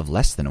containers of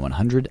less than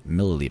 100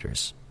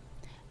 milliliters.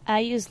 I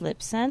use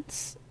Lip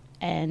Sense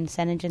and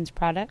Senegen's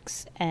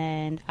products,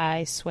 and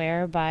I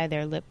swear by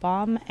their lip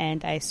balm,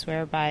 and I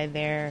swear by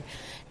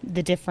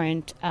the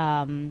different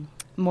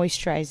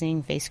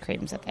moisturizing face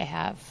creams that they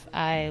have.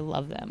 I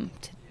love them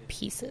to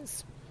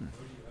pieces.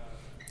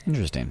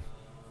 Interesting.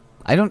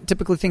 I don't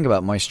typically think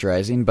about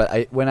moisturizing,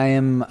 but when I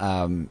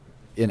am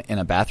in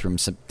a bathroom,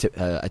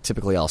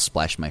 typically I'll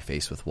splash my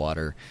face with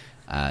water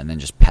and then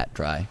just pat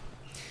dry.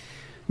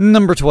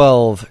 Number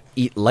 12,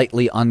 eat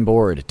lightly on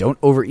board. Don't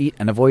overeat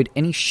and avoid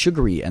any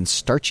sugary and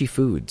starchy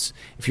foods.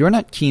 If you're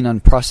not keen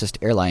on processed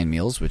airline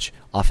meals, which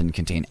often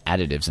contain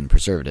additives and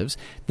preservatives,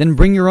 then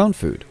bring your own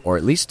food, or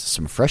at least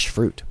some fresh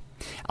fruit.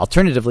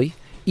 Alternatively,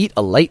 eat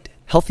a light,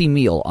 healthy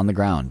meal on the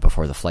ground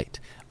before the flight.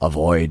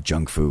 Avoid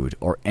junk food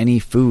or any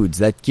foods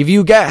that give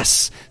you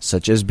gas,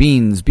 such as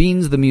beans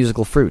the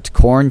musical fruit,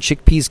 corn,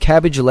 chickpeas,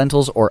 cabbage,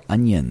 lentils, or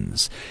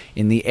onions.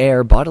 In the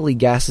air, bodily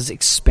gases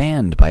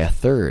expand by a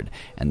third,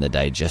 and the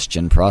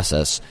digestion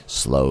process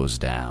slows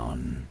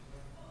down.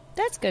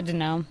 That's good to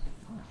know.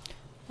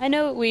 I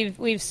know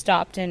we've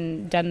stopped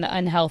and done the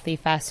unhealthy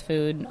fast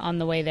food on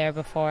the way there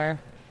before.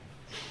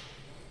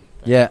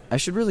 Yeah, I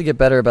should really get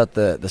better about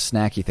the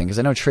snacky thing, because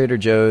I know Trader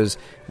Joe's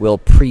will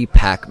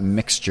pre-pack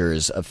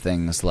mixtures of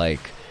things like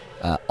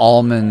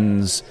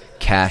almonds,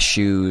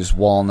 cashews,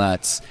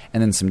 walnuts,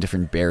 and then some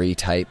different berry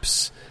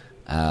types,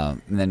 and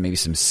then maybe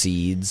some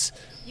seeds.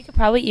 You could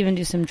probably even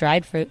do some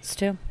dried fruits,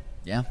 too.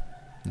 Yeah,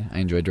 I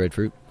enjoy dried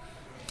fruit.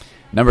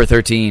 Number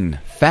 13,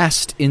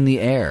 fast in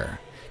the air.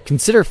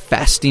 Consider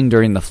fasting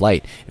during the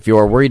flight if you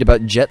are worried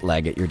about jet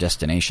lag at your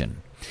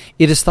destination.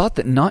 It is thought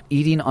that not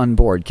eating on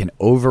board can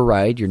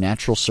override your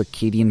natural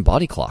circadian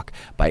body clock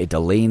by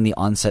delaying the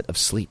onset of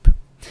sleep.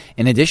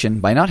 In addition,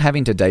 by not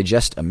having to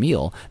digest a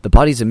meal, the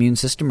body's immune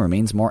system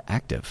remains more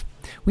active.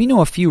 We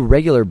know a few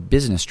regular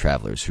business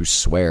travelers who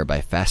swear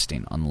by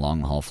fasting on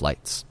long-haul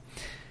flights.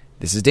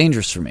 This is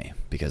dangerous for me,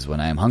 because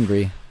when I am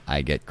hungry,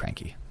 I get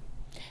cranky.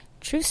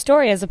 True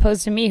story, as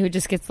opposed to me who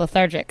just gets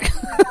lethargic.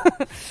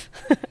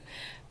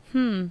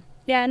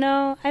 Yeah,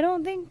 no, I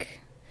don't think...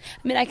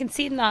 I mean, I can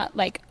see not,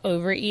 like,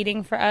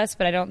 overeating for us,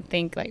 but I don't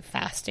think, like,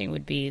 fasting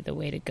would be the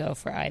way to go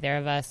for either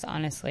of us,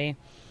 honestly.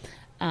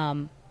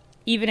 Even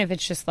if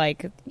it's just,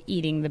 like,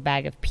 eating the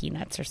bag of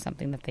peanuts or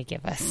something that they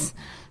give us.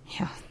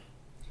 Yeah.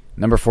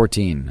 Number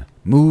 14,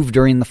 move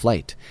during the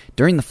flight.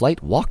 During the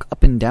flight, walk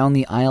up and down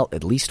the aisle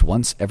at least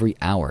once every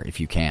hour if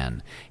you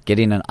can.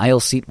 Getting an aisle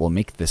seat will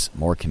make this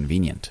more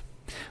convenient.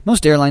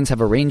 Most airlines have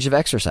a range of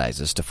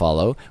exercises to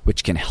follow,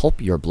 which can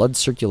help your blood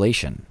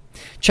circulation.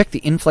 Check the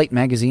in-flight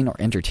magazine or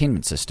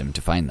entertainment system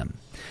to find them.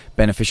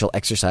 Beneficial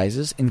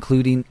exercises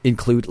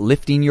include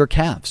lifting your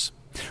calves,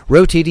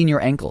 rotating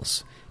your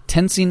ankles,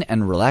 tensing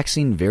and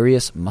relaxing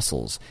various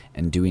muscles,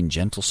 and doing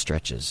gentle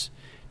stretches.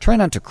 Try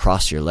not to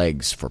cross your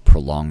legs for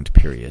prolonged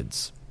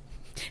periods.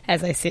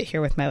 As I sit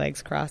here with my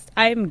legs crossed,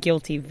 I'm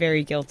guilty,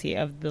 very guilty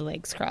of the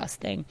legs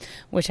crossed thing,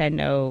 which I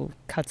know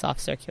cuts off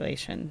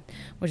circulation,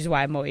 which is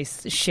why I'm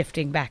always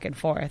shifting back and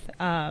forth.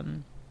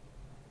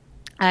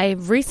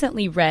 I've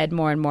recently read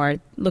more and more,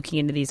 looking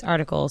into these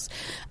articles,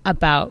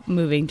 about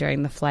moving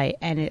during the flight,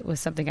 and it was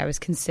something I was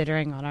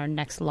considering on our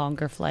next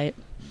longer flight,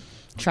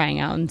 trying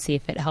out and see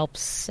if it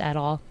helps at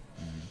all.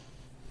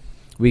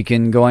 We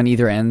can go on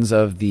either ends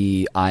of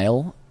the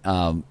aisle,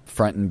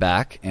 front and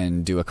back,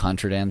 and do a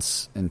contra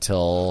dance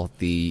until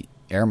the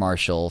air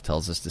marshal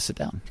tells us to sit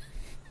down.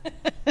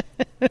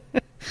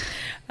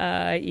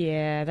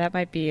 Yeah, that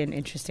might be an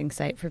interesting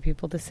sight for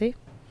people to see.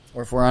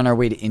 Or if we're on our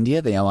way to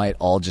India, they might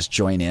all just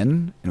join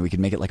in, and we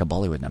could make it like a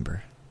Bollywood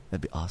number.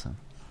 That'd be awesome.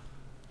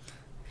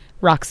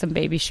 rock some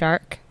Baby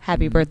Shark.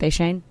 Happy birthday,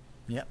 Shane.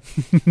 Yep.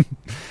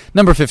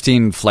 Number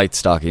 15, flight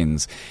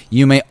stockings.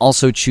 You may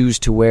also choose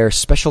to wear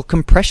special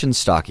compression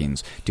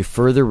stockings to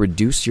further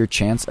reduce your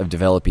chance of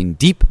developing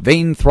deep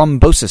vein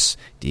thrombosis,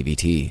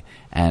 DVT,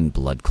 and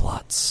blood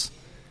clots.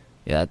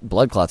 Yeah,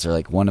 blood clots are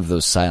like one of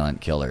those silent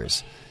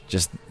killers.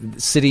 Just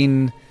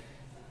sitting,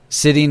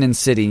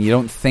 you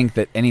don't think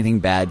that anything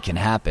bad can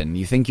happen.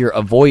 You think you're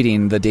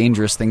avoiding the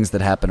dangerous things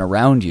that happen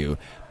around you,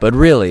 but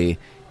really,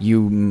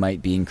 you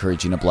might be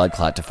encouraging a blood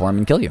clot to form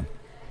and kill you.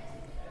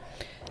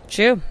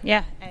 True.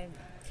 Yeah.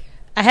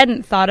 I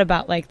hadn't thought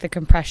about like the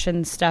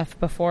compression stuff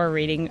before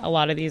reading a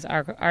lot of these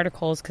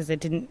articles because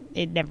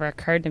it never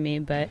occurred to me,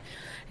 but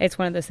it's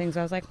one of those things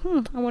I was like,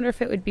 I wonder if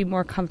it would be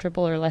more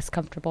comfortable or less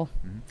comfortable.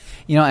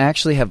 You know, I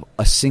actually have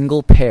a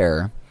single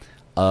pair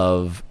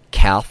of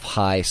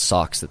calf-high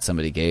socks that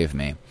somebody gave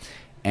me,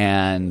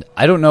 and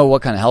I don't know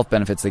what kind of health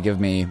benefits they give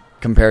me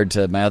compared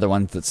to my other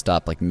ones that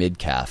stop like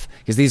mid-calf,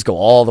 because these go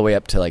all the way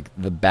up to like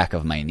the back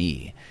of my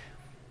knee.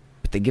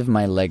 They give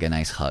my leg a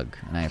nice hug,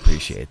 and I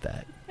appreciate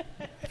that.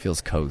 It feels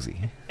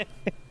cozy.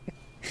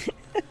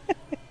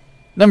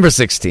 Number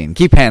 16,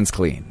 keep hands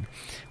clean.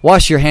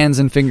 Wash your hands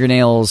and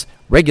fingernails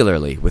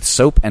regularly with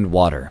soap and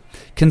water.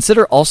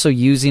 Consider also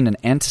using an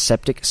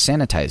antiseptic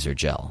sanitizer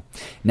gel.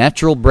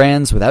 Natural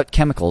brands without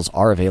chemicals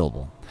are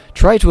available.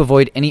 Try to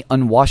avoid any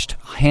unwashed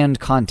hand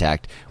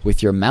contact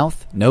with your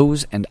mouth,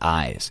 nose, and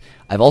eyes.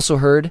 I've also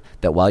heard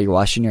that while you're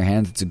washing your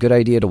hands, it's a good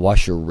idea to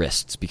wash your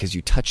wrists because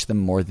you touch them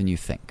more than you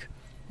think.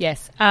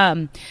 Yes.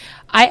 I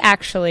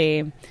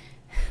actually,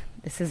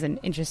 this is an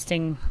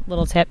interesting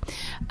little tip.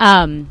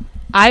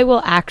 I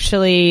will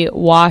actually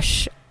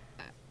wash,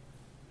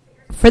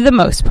 for the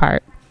most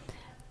part,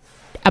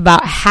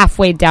 about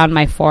halfway down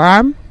my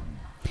forearm.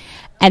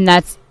 And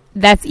that's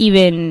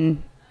okay,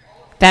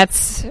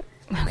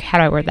 how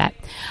do I word that?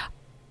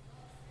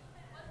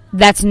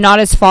 That's not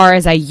as far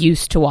as I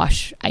used to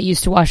wash. I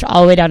used to wash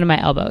all the way down to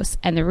my elbows.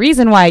 And the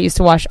reason why I used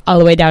to wash all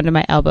the way down to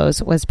my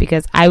elbows was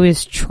because I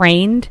was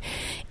trained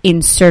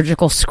in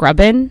surgical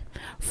scrubbing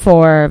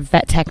for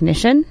vet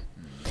technician.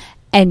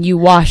 And you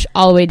wash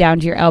all the way down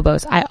to your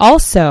elbows. I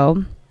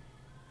also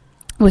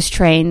was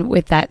trained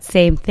with that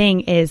same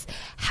thing, is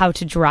how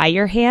to dry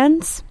your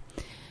hands.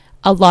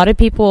 A lot of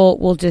people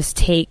will just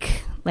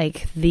take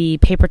like the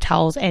paper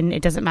towels, and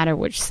it doesn't matter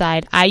which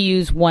side. I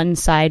use one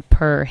side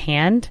per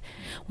hand,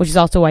 which is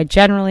also why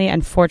generally,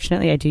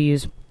 unfortunately, I do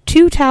use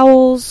 2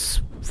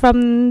 towels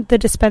from the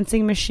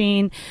dispensing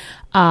machine.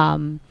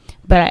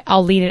 But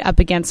I'll lean it up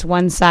against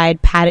one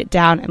side, pat it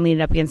down, and lean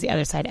it up against the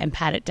other side and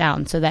pat it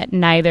down so that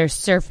neither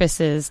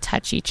surfaces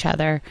touch each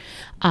other.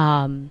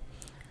 And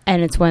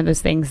it's one of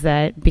those things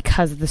that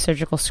because of the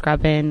surgical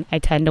scrubbing, I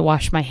tend to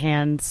wash my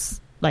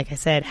hands, like I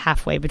said,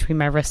 halfway between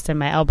my wrist and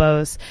my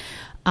elbows.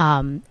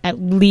 At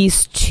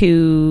least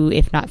 2,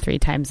 if not 3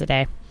 times a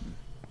day.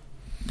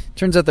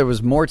 Turns out there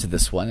was more to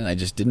this one, and I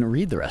just didn't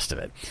read the rest of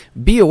it.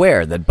 Be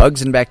aware that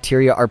bugs and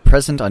bacteria are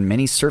present on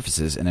many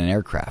surfaces in an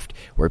aircraft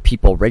where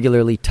people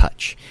regularly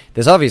touch.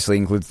 This obviously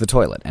includes the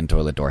toilet and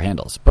toilet door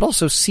handles, but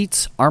also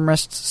seats,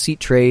 armrests, seat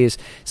trays,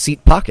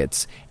 seat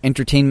pockets,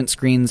 entertainment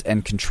screens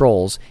and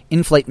controls,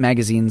 in-flight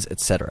magazines,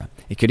 etc.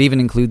 It could even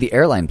include the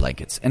airline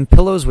blankets and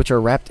pillows which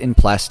are wrapped in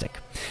plastic.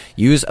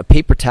 Use a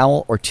paper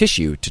towel or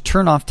tissue to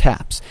turn off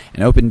taps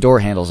and open door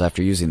handles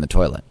after using the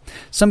toilet.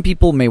 Some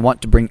people may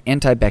want to bring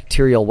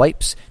antibacterial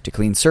wipes to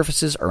clean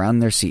surfaces around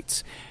their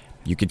seats.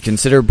 You could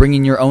consider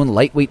bringing your own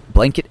lightweight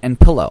blanket and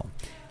pillow.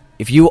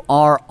 If you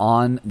are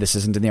on, this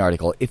isn't in the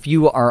article, if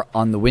you are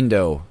on the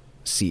window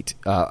seat,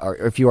 or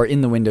if you are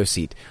in the window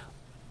seat,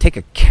 take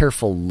a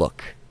careful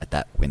look at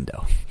that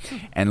window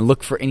and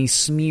look for any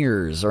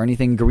smears or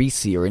anything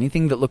greasy or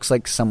anything that looks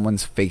like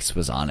someone's face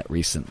was on it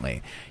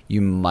recently.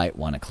 You might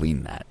want to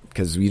clean that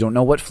because you don't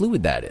know what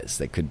fluid that is.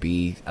 That could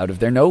be out of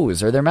their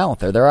nose or their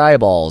mouth or their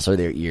eyeballs or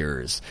their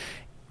ears.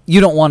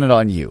 You don't want it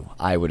on you,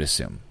 I would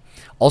assume.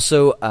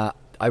 Also,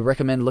 I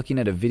recommend looking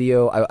at a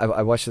video.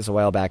 I watched this a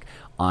while back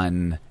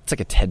on, it's like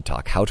a TED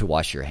Talk, how to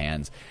wash your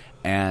hands.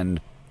 And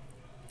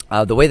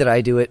the way that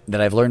I do it,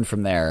 that I've learned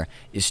from there,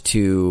 is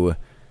to,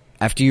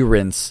 after you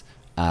rinse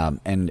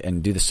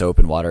and do the soap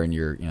and water and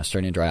you're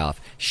starting to dry off,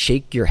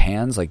 shake your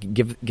hands, like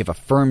give a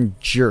firm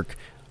jerk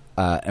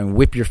and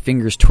whip your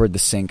fingers toward the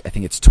sink. I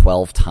think it's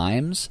 12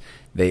 times.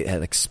 They had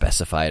like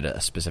specified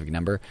a specific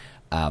number.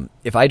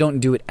 If I don't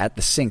do it at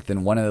the sink,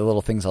 then one of the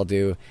little things I'll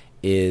do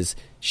is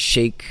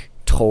shake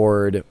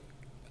toward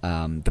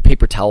the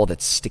paper towel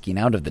that's sticking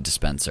out of the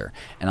dispenser,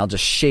 and I'll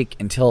just shake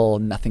until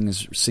nothing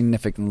is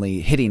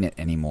significantly hitting it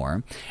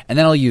anymore, and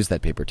then I'll use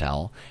that paper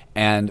towel.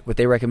 And what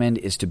they recommend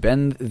is to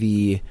bend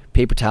the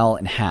paper towel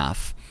in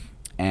half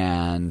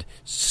and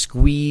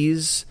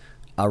squeeze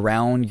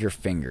around your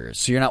fingers.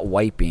 So you're not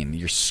wiping,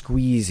 you're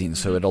squeezing,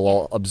 so it'll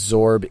all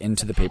absorb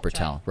into the paper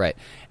towel. Right.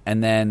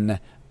 And then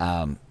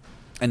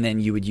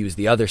you would use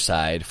the other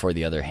side for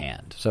the other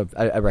hand. So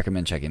I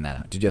recommend checking that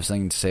out. Did you have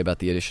something to say about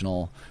the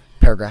additional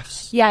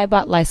paragraphs? Yeah, I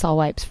bought Lysol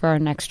wipes for our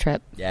next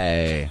trip.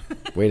 Yay.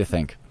 Way to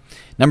think.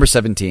 Number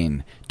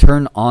 17,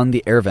 turn on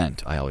the air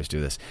vent. I always do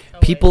this.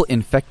 Always. People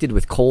infected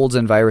with colds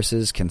and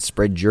viruses can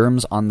spread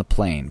germs on the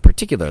plane,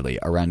 particularly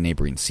around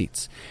neighboring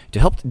seats. To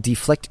help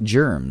deflect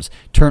germs,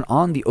 turn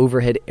on the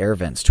overhead air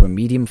vents to a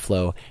medium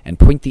flow and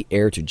point the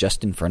air to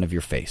just in front of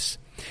your face.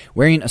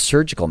 Wearing a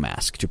surgical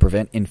mask to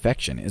prevent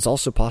infection is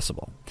also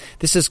possible.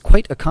 This is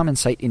quite a common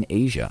sight in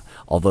Asia,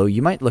 although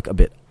you might look a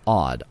bit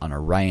odd on a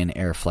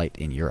Ryanair flight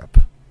in Europe.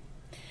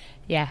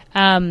 Yeah.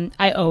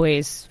 I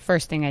always,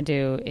 first thing I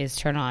do is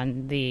turn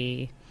on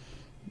the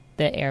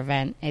air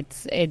vent.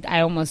 I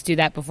almost do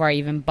that before I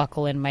even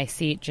buckle in my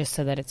seat, just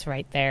so that it's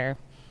right there.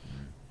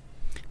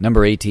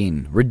 Number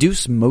 18,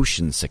 reduce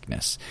motion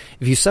sickness.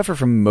 If you suffer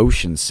from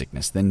motion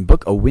sickness, then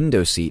book a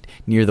window seat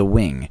near the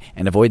wing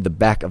and avoid the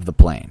back of the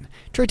plane.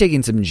 Try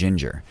taking some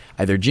ginger,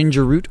 either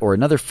ginger root or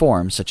another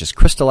form such as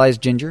crystallized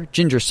ginger,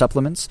 ginger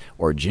supplements,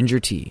 or ginger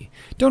tea.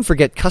 Don't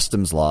forget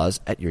customs laws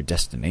at your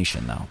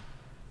destination, though.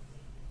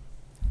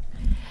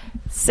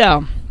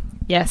 So,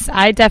 yes,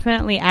 I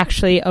definitely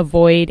actually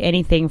avoid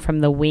anything from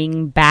the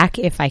wing back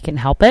if I can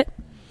help it.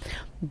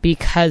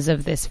 Because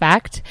of this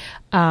fact,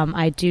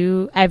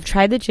 I've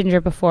tried the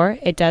ginger before.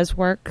 It does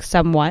work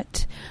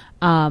somewhat.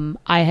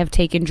 I have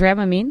taken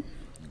Dramamine,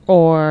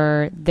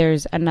 or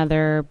there's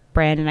another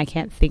brand, and I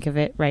can't think of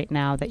it right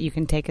now, that you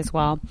can take as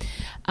well.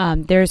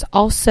 There's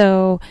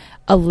also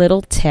a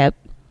little tip.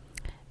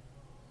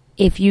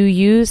 If you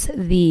use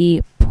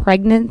the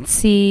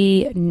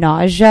pregnancy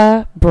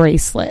nausea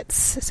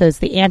bracelets, so it's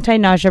the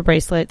anti-nausea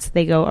bracelets,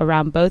 they go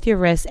around both your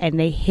wrists and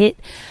they hit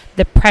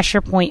the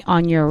pressure point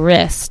on your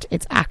wrist.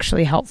 It's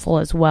actually helpful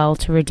as well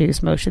to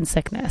reduce motion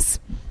sickness.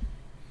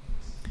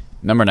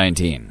 Number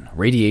 19,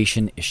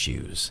 radiation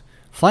issues.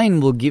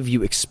 Flying will give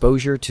you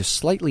exposure to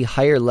slightly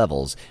higher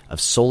levels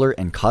of solar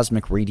and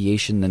cosmic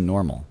radiation than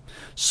normal.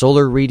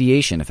 Solar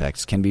radiation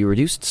effects can be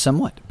reduced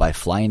somewhat by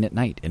flying at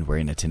night and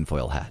wearing a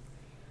tinfoil hat.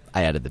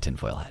 I added the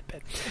tinfoil hat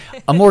bit.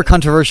 A more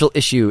controversial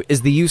issue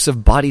is the use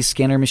of body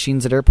scanner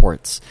machines at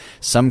airports.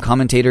 Some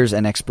commentators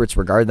and experts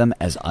regard them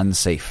as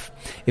unsafe.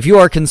 If you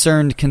are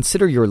concerned,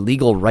 consider your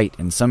legal right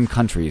in some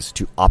countries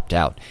to opt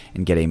out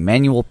and get a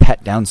manual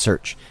pat-down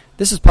search.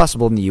 This is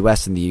possible in the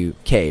US and the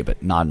UK,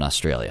 but not in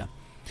Australia.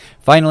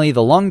 Finally,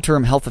 the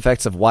long-term health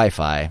effects of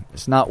Wi-Fi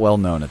is not well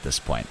known at this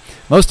point.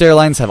 Most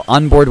airlines have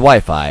onboard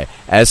Wi-Fi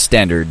as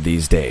standard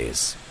these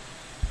days.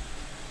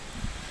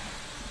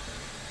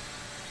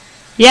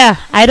 Yeah,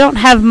 I don't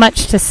have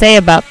much to say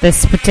about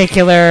this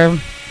particular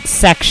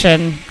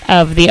section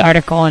of the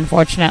article,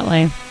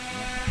 unfortunately.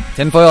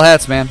 Tinfoil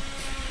hats, man.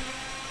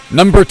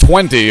 Number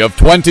 20 of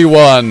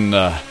 21.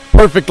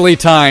 Perfectly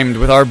timed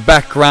with our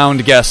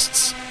background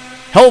guests.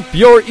 Help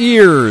your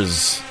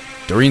ears.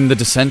 During the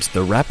descent,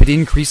 the rapid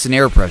increase in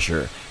air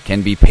pressure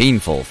can be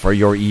painful for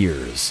your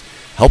ears.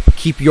 Help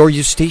keep your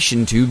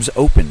eustachian tubes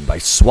open by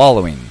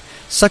swallowing,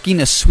 sucking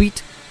a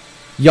sweet,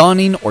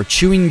 yawning, or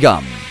chewing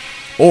gum.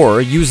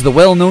 Or use the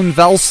well-known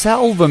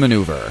Valsalva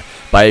maneuver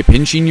by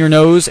pinching your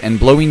nose and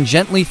blowing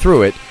gently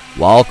through it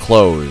while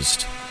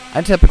closed.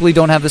 I typically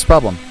don't have this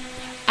problem.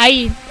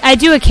 I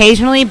do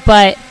occasionally,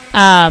 but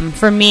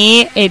for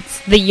me,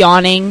 it's the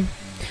yawning.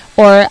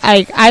 Or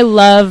I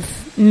love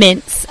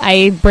mints.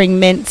 I bring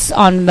mints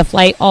on the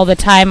flight all the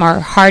time, or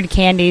hard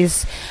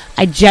candies.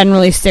 I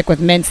generally stick with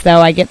mints,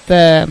 though. I get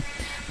the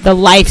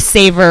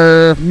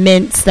Lifesaver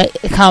mints that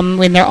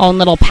come in their own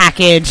little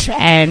package,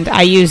 and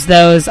I use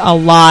those a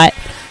lot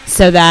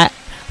so that,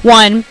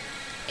 one,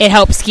 it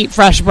helps keep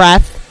fresh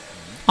breath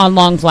on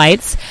long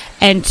flights,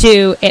 and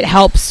two, it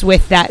helps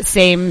with that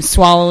same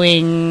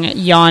swallowing,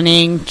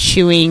 yawning,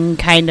 chewing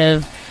kind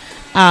of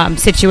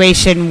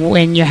situation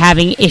when you're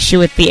having issue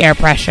with the air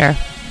pressure.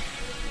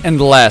 And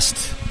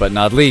last but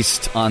not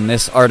least on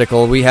this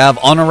article, we have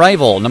On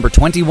Arrival, number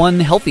 21,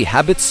 Healthy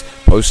Habits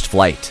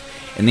Post-Flight.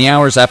 In the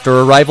hours after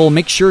arrival,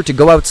 make sure to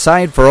go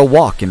outside for a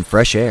walk in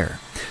fresh air.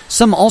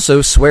 Some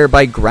also swear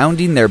by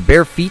grounding their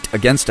bare feet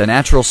against a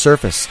natural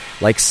surface,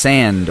 like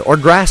sand or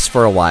grass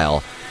for a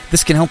while.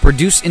 This can help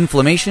reduce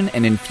inflammation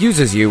and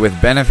infuses you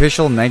with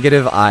beneficial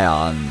negative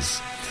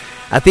ions.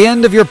 At the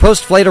end of your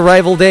post-flight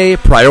arrival day,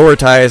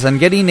 prioritize on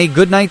getting a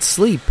good night's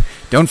sleep.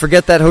 Don't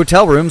forget that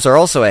hotel rooms are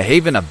also a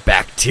haven of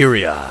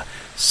bacteria,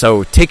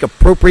 so take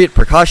appropriate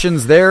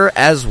precautions there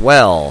as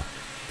well.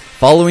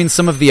 Following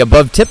some of the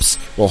above tips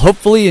will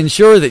hopefully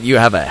ensure that you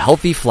have a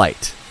healthy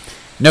flight.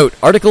 Note,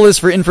 article is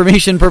for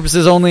information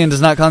purposes only and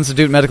does not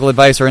constitute medical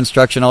advice or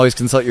instruction. Always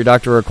consult your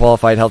doctor or a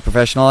qualified health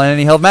professional on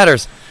any health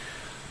matters.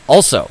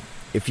 Also,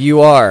 if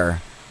you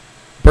are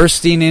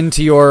bursting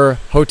into your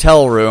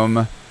hotel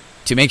room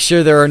to make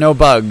sure there are no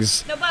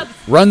bugs,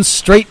 run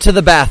straight to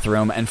the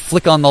bathroom and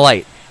flick on the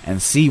light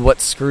and see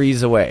what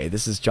scurries away.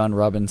 This is John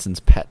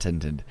Robinson's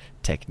patented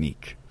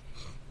technique.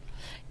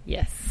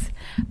 Yes.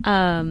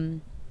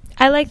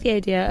 I like the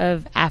idea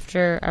of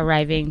after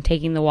arriving,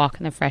 taking the walk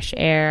in the fresh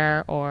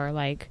air, or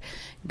like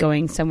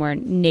going somewhere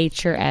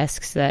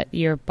nature-esque so that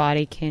your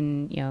body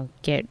can,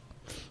 get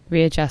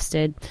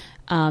readjusted.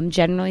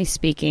 Generally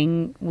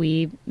speaking,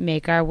 we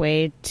make our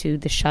way to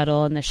the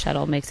shuttle, and the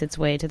shuttle makes its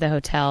way to the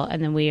hotel,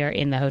 and then we are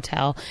in the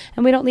hotel.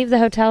 And we don't leave the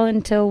hotel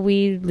until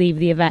we leave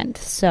the event.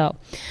 So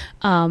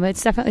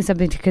it's definitely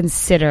something to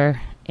consider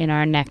in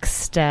our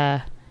next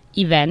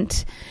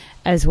event,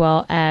 as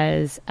well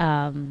as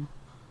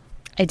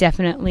I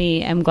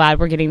definitely am glad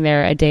we're getting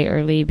there a day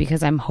early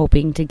because I'm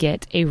hoping to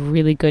get a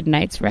really good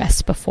night's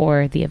rest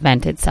before the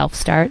event itself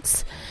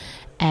starts.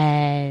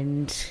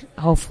 And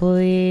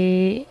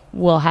hopefully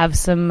we'll have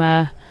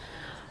some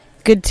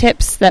good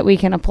tips that we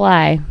can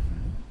apply.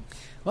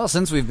 Well,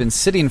 since we've been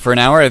sitting for an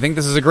hour, I think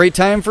this is a great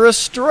time for a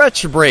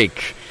stretch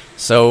break.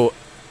 So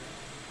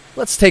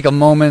let's take a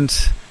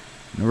moment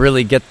and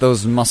really get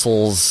those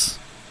muscles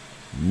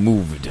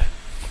moved.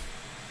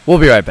 We'll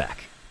be right back.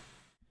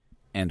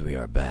 And we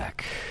are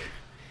back.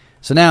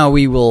 So now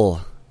we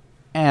will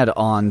add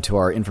on to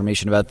our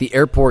information about the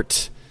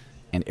airport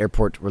and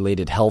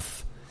airport-related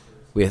health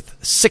with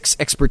 6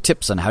 expert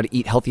tips on how to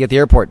eat healthy at the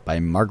airport by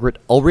Margaret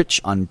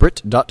Ulrich on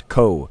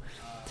Brit.co.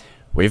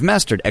 We've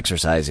mastered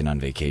exercising on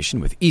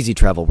vacation with easy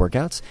travel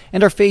workouts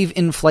and our fave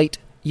in-flight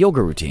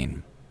yoga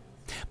routine.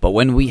 But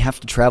when we have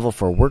to travel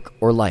for work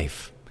or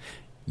life,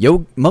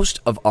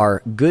 most of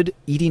our good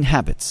eating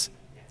habits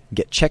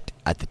get checked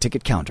at the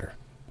ticket counter,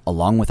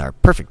 along with our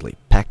perfectly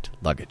packed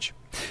luggage.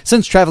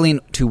 Since traveling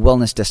to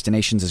wellness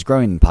destinations is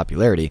growing in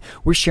popularity,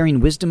 we're sharing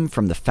wisdom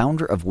from the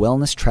founder of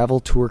wellness travel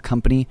tour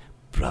company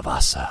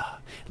Bravassa,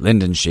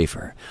 Lyndon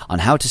Schaefer, on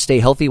how to stay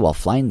healthy while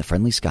flying the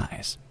friendly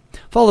skies.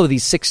 Follow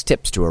these 6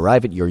 tips to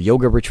arrive at your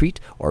yoga retreat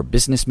or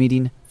business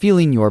meeting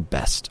feeling your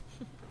best.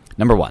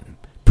 Number 1,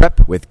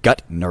 prep with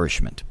gut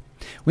nourishment.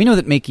 We know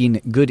that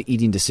making good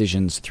eating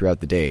decisions throughout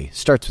the day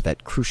starts with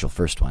that crucial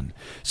first one,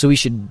 so we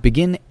should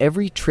begin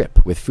every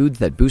trip with foods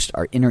that boost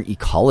our inner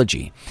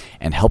ecology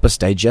and help us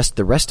digest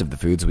the rest of the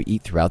foods we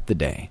eat throughout the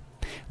day.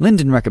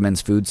 Lyndon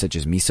recommends foods such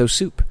as miso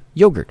soup,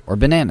 yogurt, or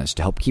bananas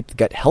to help keep the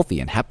gut healthy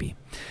and happy.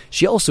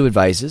 She also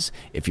advises,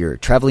 if you're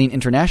traveling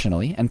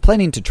internationally and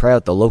planning to try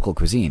out the local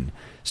cuisine,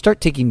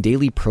 start taking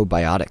daily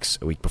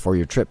probiotics a week before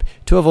your trip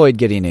to avoid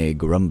getting a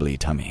grumbly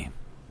tummy.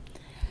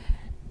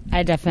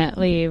 I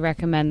definitely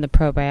recommend the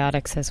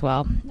probiotics as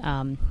well.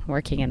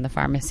 Working in the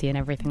pharmacy and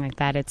everything like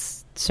that,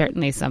 it's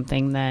certainly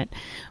something that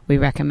we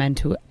recommend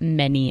to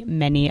many,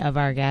 many of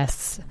our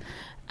guests.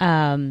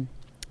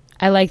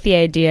 I like the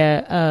idea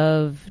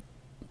of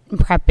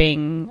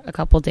prepping a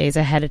couple days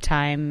ahead of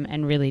time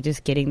and really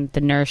just getting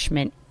the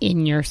nourishment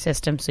in your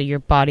system so your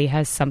body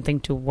has something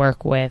to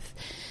work with.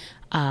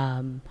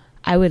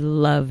 I would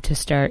love to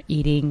start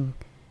eating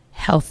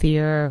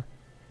healthier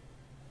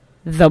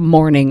the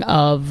morning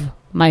of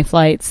my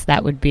flights.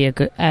 That would be a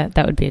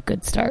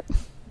good start.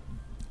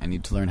 I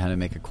need to learn how to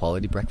make a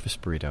quality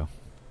breakfast burrito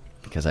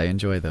because I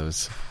enjoy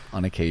those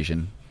on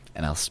occasion,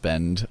 and I'll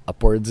spend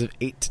upwards of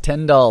 $8 to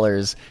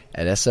 $10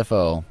 at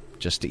SFO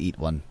just to eat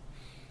one.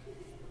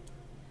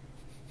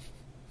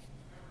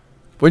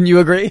 Wouldn't you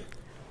agree?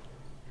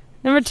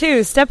 Number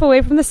 2, step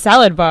away from the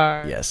salad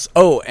bar. Yes.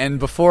 Oh, and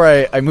before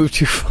I move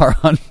too far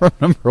on from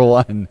number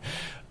 1,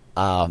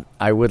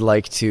 I would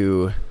like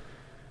to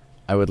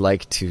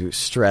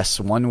stress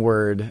one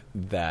word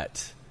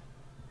that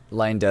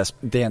Line Dance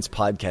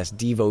podcast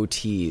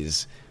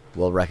devotees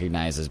will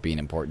recognize as being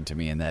important to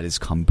me, and that is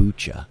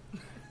kombucha,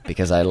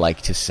 because I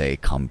like to say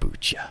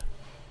kombucha.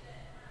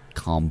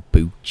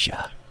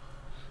 Kombucha.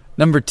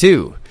 Number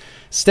 2,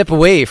 step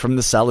away from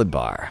the salad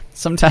bar.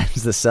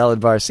 Sometimes the salad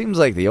bar seems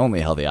like the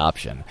only healthy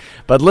option,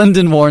 but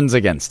Lyndon warns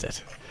against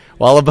it.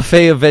 While a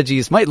buffet of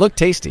veggies might look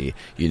tasty,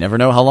 you never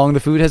know how long the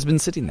food has been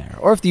sitting there,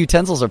 or if the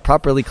utensils are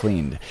properly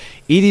cleaned.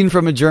 Eating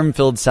from a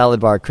germ-filled salad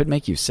bar could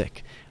make you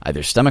sick,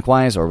 either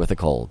stomach-wise or with a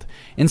cold.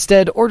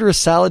 Instead, order a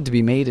salad to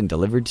be made and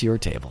delivered to your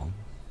table.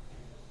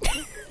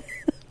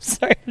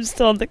 Sorry, I'm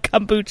still on the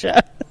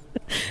kombucha.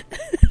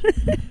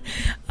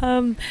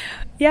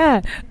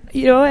 Yeah,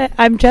 you know,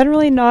 I'm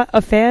generally not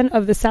a fan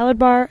of the salad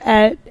bar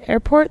at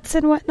airports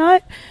and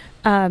whatnot.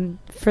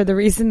 For the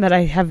reason that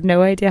I have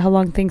no idea how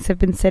long things have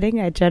been sitting.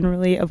 I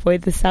generally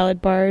avoid the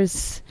salad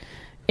bars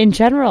in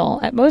general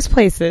at most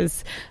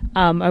places.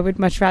 I would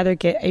much rather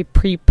get a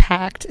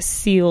pre-packed,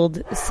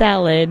 sealed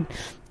salad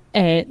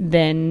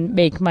than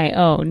make my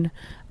own.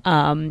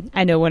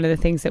 I know one of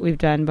the things that we've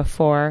done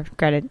before,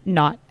 granted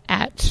not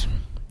at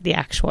the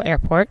actual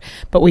airport,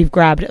 but we've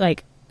grabbed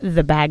like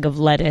the bag of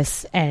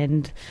lettuce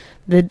and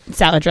the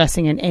salad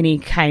dressing and any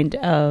kind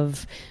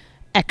of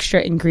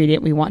extra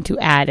ingredient we want to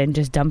add and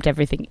just dumped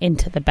everything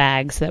into the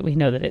bag so that we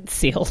know that it's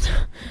sealed.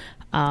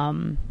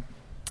 I'm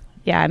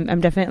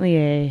definitely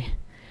a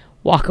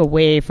walk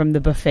away from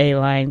the buffet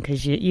line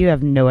because you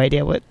have no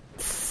idea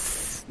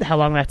how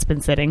long that's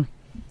been sitting.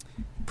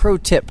 Pro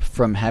tip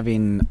from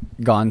having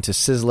gone to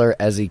Sizzler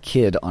as a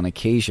kid on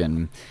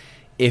occasion: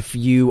 if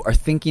you are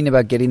thinking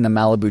about getting the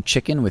Malibu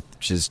chicken,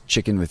 which is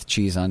chicken with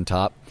cheese on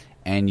top,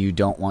 and you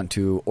don't want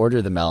to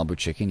order the Malibu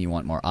chicken, you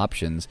want more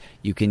options,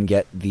 you can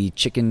get the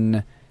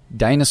chicken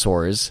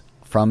dinosaurs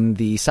from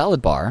the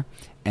salad bar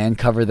and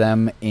cover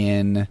them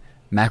in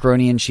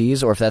Macaroni and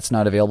cheese, or if that's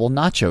not available,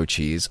 nacho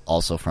cheese,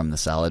 also from the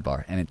salad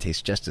bar, and it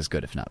tastes just as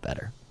good, if not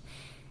better.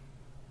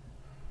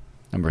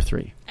 Number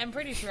 3. I'm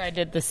pretty sure I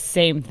did the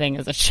same thing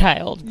as a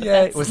child.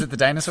 Yeah, was it the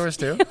dinosaurs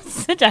too?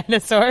 It's the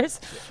dinosaurs.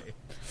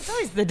 It's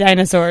always the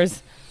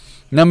dinosaurs.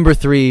 Number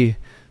 3,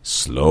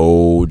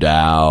 slow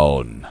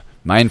down.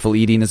 Mindful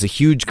eating is a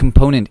huge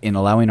component in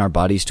allowing our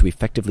bodies to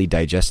effectively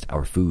digest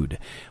our food.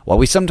 While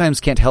we sometimes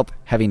can't help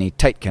having a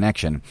tight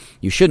connection,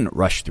 you shouldn't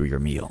rush through your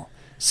meal.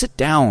 Sit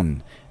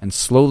down and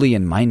slowly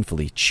and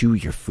mindfully chew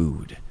your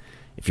food.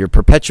 If you're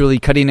perpetually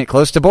cutting it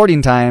close to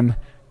boarding time,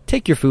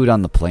 take your food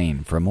on the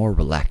plane for a more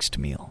relaxed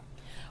meal.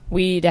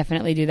 We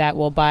definitely do that.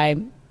 We'll buy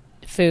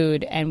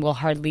food and we'll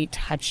hardly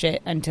touch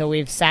it until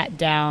we've sat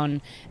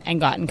down and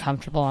gotten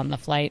comfortable on the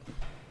flight.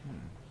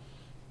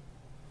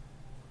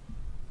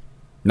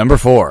 Number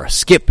 4,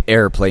 skip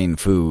airplane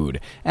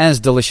food. As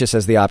delicious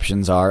as the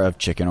options are of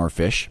chicken or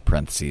fish,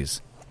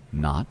 parentheses,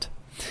 not,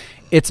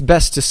 it's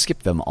best to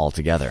skip them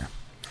altogether.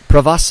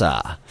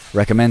 Pravasa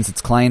recommends its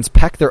clients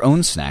pack their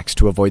own snacks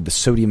to avoid the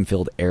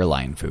sodium-filled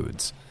airline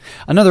foods.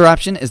 Another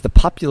option is the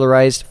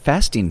popularized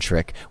fasting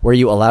trick where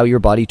you allow your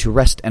body to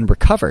rest and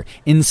recover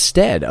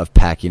instead of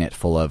packing it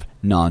full of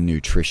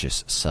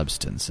non-nutritious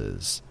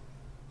substances.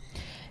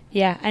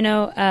 Yeah, I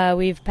know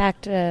we've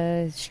packed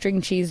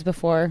string cheese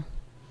before.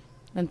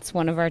 That's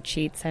one of our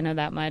cheats. I know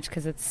that much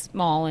because it's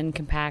small and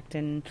compact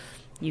and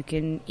you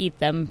can eat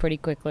them pretty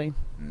quickly.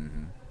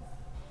 Mm-hmm.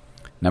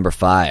 Number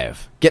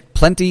 5, get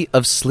plenty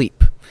of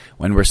sleep.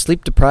 When we're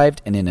sleep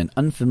deprived and in an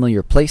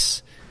unfamiliar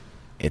place,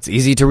 it's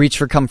easy to reach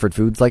for comfort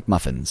foods like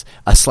muffins,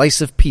 a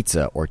slice of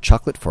pizza, or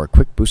chocolate for a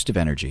quick boost of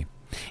energy.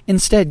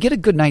 Instead, get a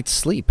good night's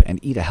sleep and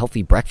eat a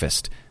healthy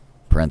breakfast,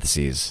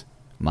 parentheses,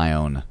 my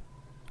own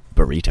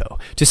burrito,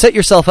 to set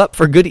yourself up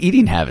for good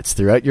eating habits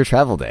throughout your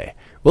travel day.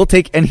 We'll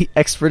take any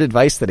expert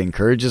advice that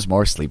encourages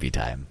more sleepy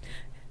time.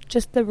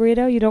 Just the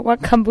burrito? You don't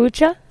want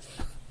kombucha?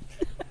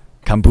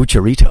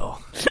 Kombucharito.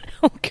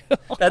 Oh, God.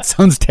 That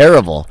sounds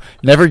terrible.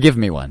 Never give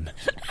me one.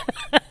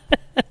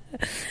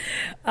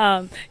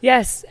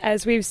 Yes,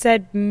 as we've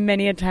said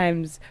many a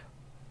times,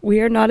 we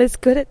are not as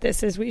good at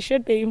this as we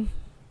should be.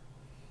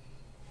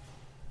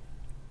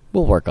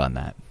 We'll work on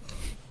that.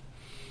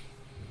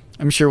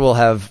 I'm sure we'll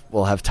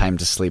have time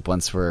to sleep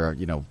once we're,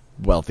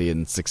 wealthy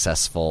and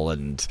successful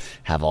and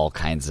have all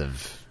kinds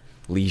of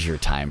leisure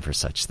time for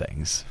such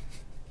things.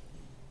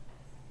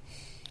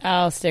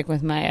 I'll stick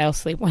with I'll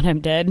sleep when I'm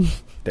dead.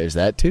 There's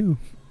that too.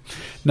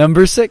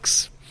 Number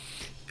 6.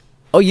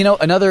 Oh,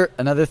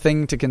 another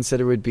thing to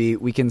consider would be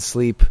we can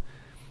sleep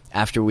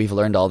after we've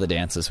learned all the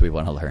dances we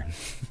want to learn.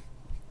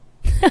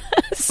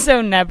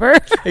 So never.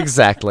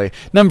 Exactly.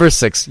 Number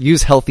 6,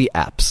 use healthy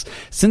apps.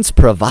 Since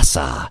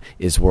Pravasa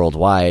is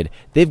worldwide,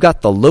 they've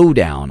got the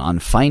lowdown on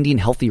finding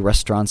healthy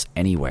restaurants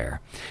anywhere.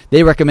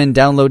 They recommend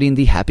downloading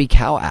the Happy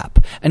Cow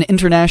app, an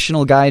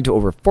international guide to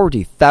over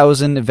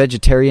 40,000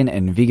 vegetarian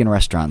and vegan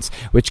restaurants,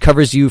 which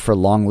covers you for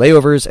long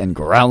layovers and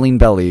growling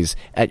bellies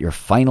at your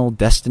final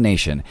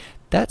destination.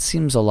 That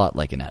seems a lot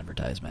like an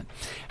advertisement.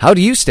 How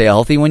do you stay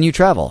healthy when you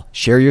travel?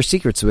 Share your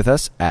secrets with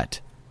us at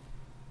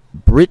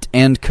Brit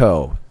 &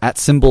 Co. at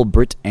symbol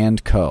Brit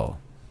 & Co.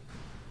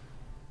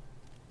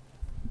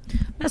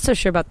 I'm not so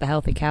sure about the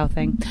healthy cow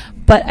thing,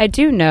 but I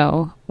do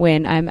know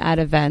when I'm at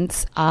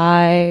events,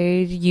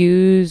 I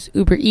use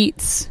Uber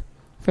Eats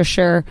for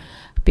sure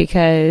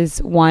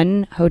because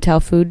 1, hotel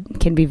food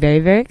can be very,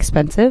 very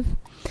expensive.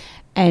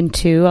 And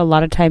 2, a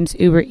lot of times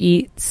Uber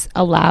Eats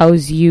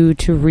allows you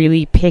to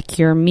really pick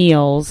your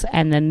meals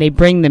and then they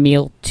bring the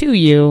meal to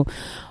you,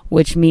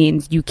 which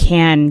means you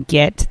can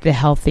get the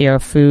healthier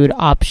food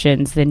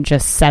options than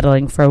just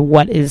settling for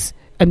what is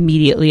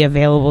immediately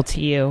available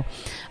to you.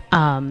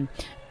 Do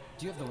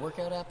you have the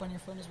workout app on your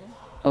phone as well?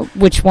 Oh,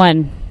 which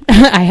one?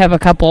 I have a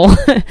couple.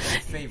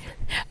 Favorite.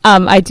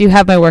 I do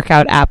have my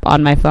workout app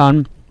on my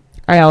phone.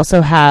 I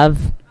also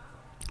have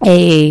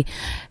a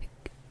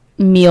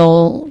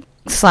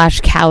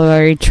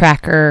meal/calorie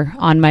tracker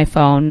on my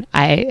phone.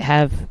 I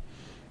have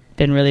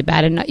been really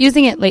bad at not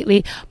using it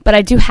lately, but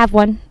I do have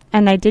one.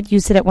 And I did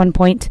use it at one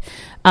point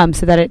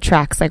so that it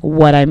tracks like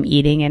what I'm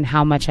eating and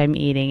how much I'm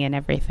eating and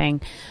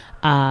everything,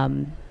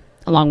 along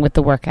with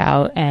the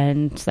workout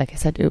and, like I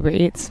said, Uber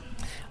Eats.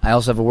 I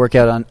also have a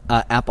workout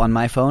app on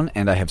my phone,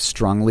 and I have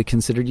strongly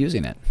considered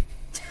using it.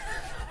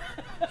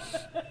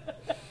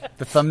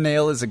 The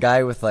thumbnail is a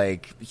guy with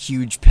like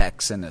huge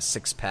pecs and a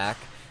 6-pack.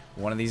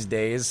 One of these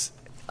days,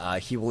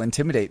 he will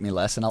intimidate me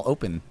less, and I'll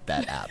open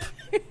that app.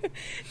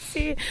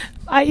 See,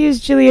 I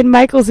use Jillian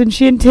Michaels, and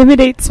she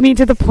intimidates me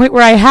to the point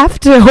where I have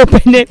to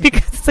open it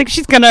because it's like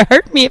she's going to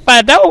hurt me if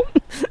I don't.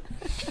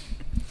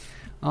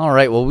 All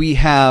right, well, we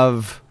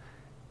have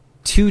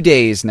 2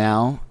 days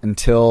now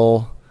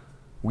until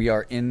we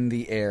are in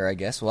the air, I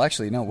guess. Well,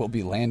 actually, no, we'll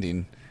be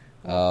landing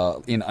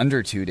in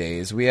under 2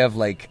 days. We have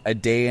like a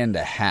day and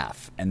a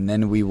half, and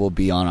then we will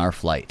be on our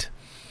flight.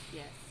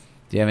 Yes.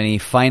 Do you have any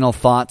final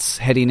thoughts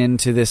heading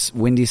into this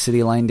Windy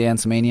City Line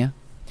Dance Mania?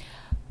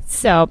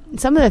 So,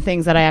 some of the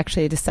things that I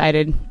actually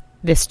decided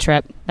this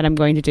trip that I'm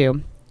going to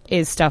do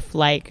is stuff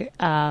like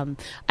I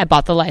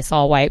bought the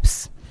Lysol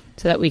wipes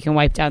so that we can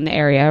wipe down the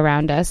area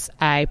around us.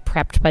 I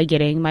prepped by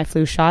getting my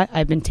flu shot.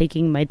 I've been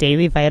taking my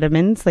daily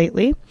vitamins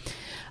lately.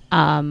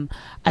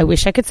 I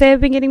wish I could say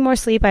I've been getting more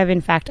sleep. I've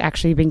in fact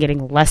actually been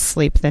getting less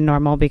sleep than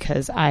normal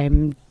because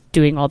I'm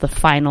doing all the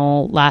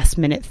final last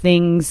minute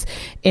things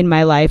in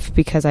my life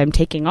because I'm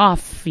taking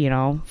off,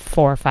 4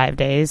 or 5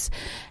 days.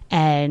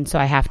 And so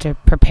I have to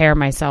prepare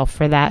myself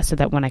for that so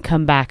that when I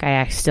come back,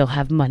 I still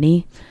have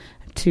money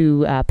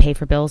to pay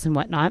for bills and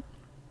whatnot.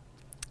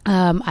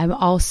 I'm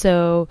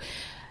also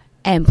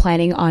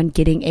planning on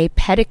getting a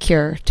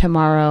pedicure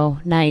tomorrow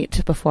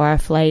night before our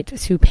flight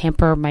to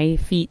pamper my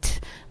feet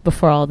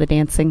before all the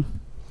dancing.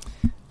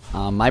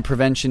 My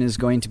prevention is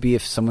going to be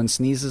if someone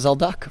sneezes, I'll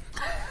duck.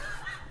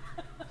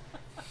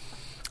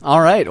 All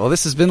right. Well,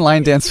 this has been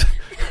Line Dance.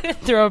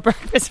 Throw a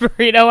breakfast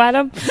burrito at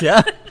him.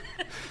 Yeah.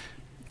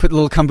 Put a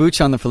little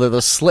kombucha on them for a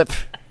little slip,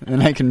 and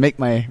then I can make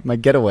my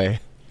getaway.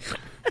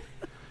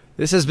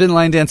 This has been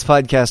Line Dance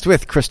Podcast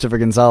with Christopher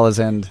Gonzalez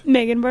and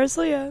Megan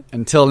Barslia.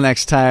 Until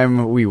next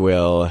time, we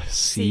will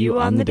see you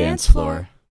on the dance floor.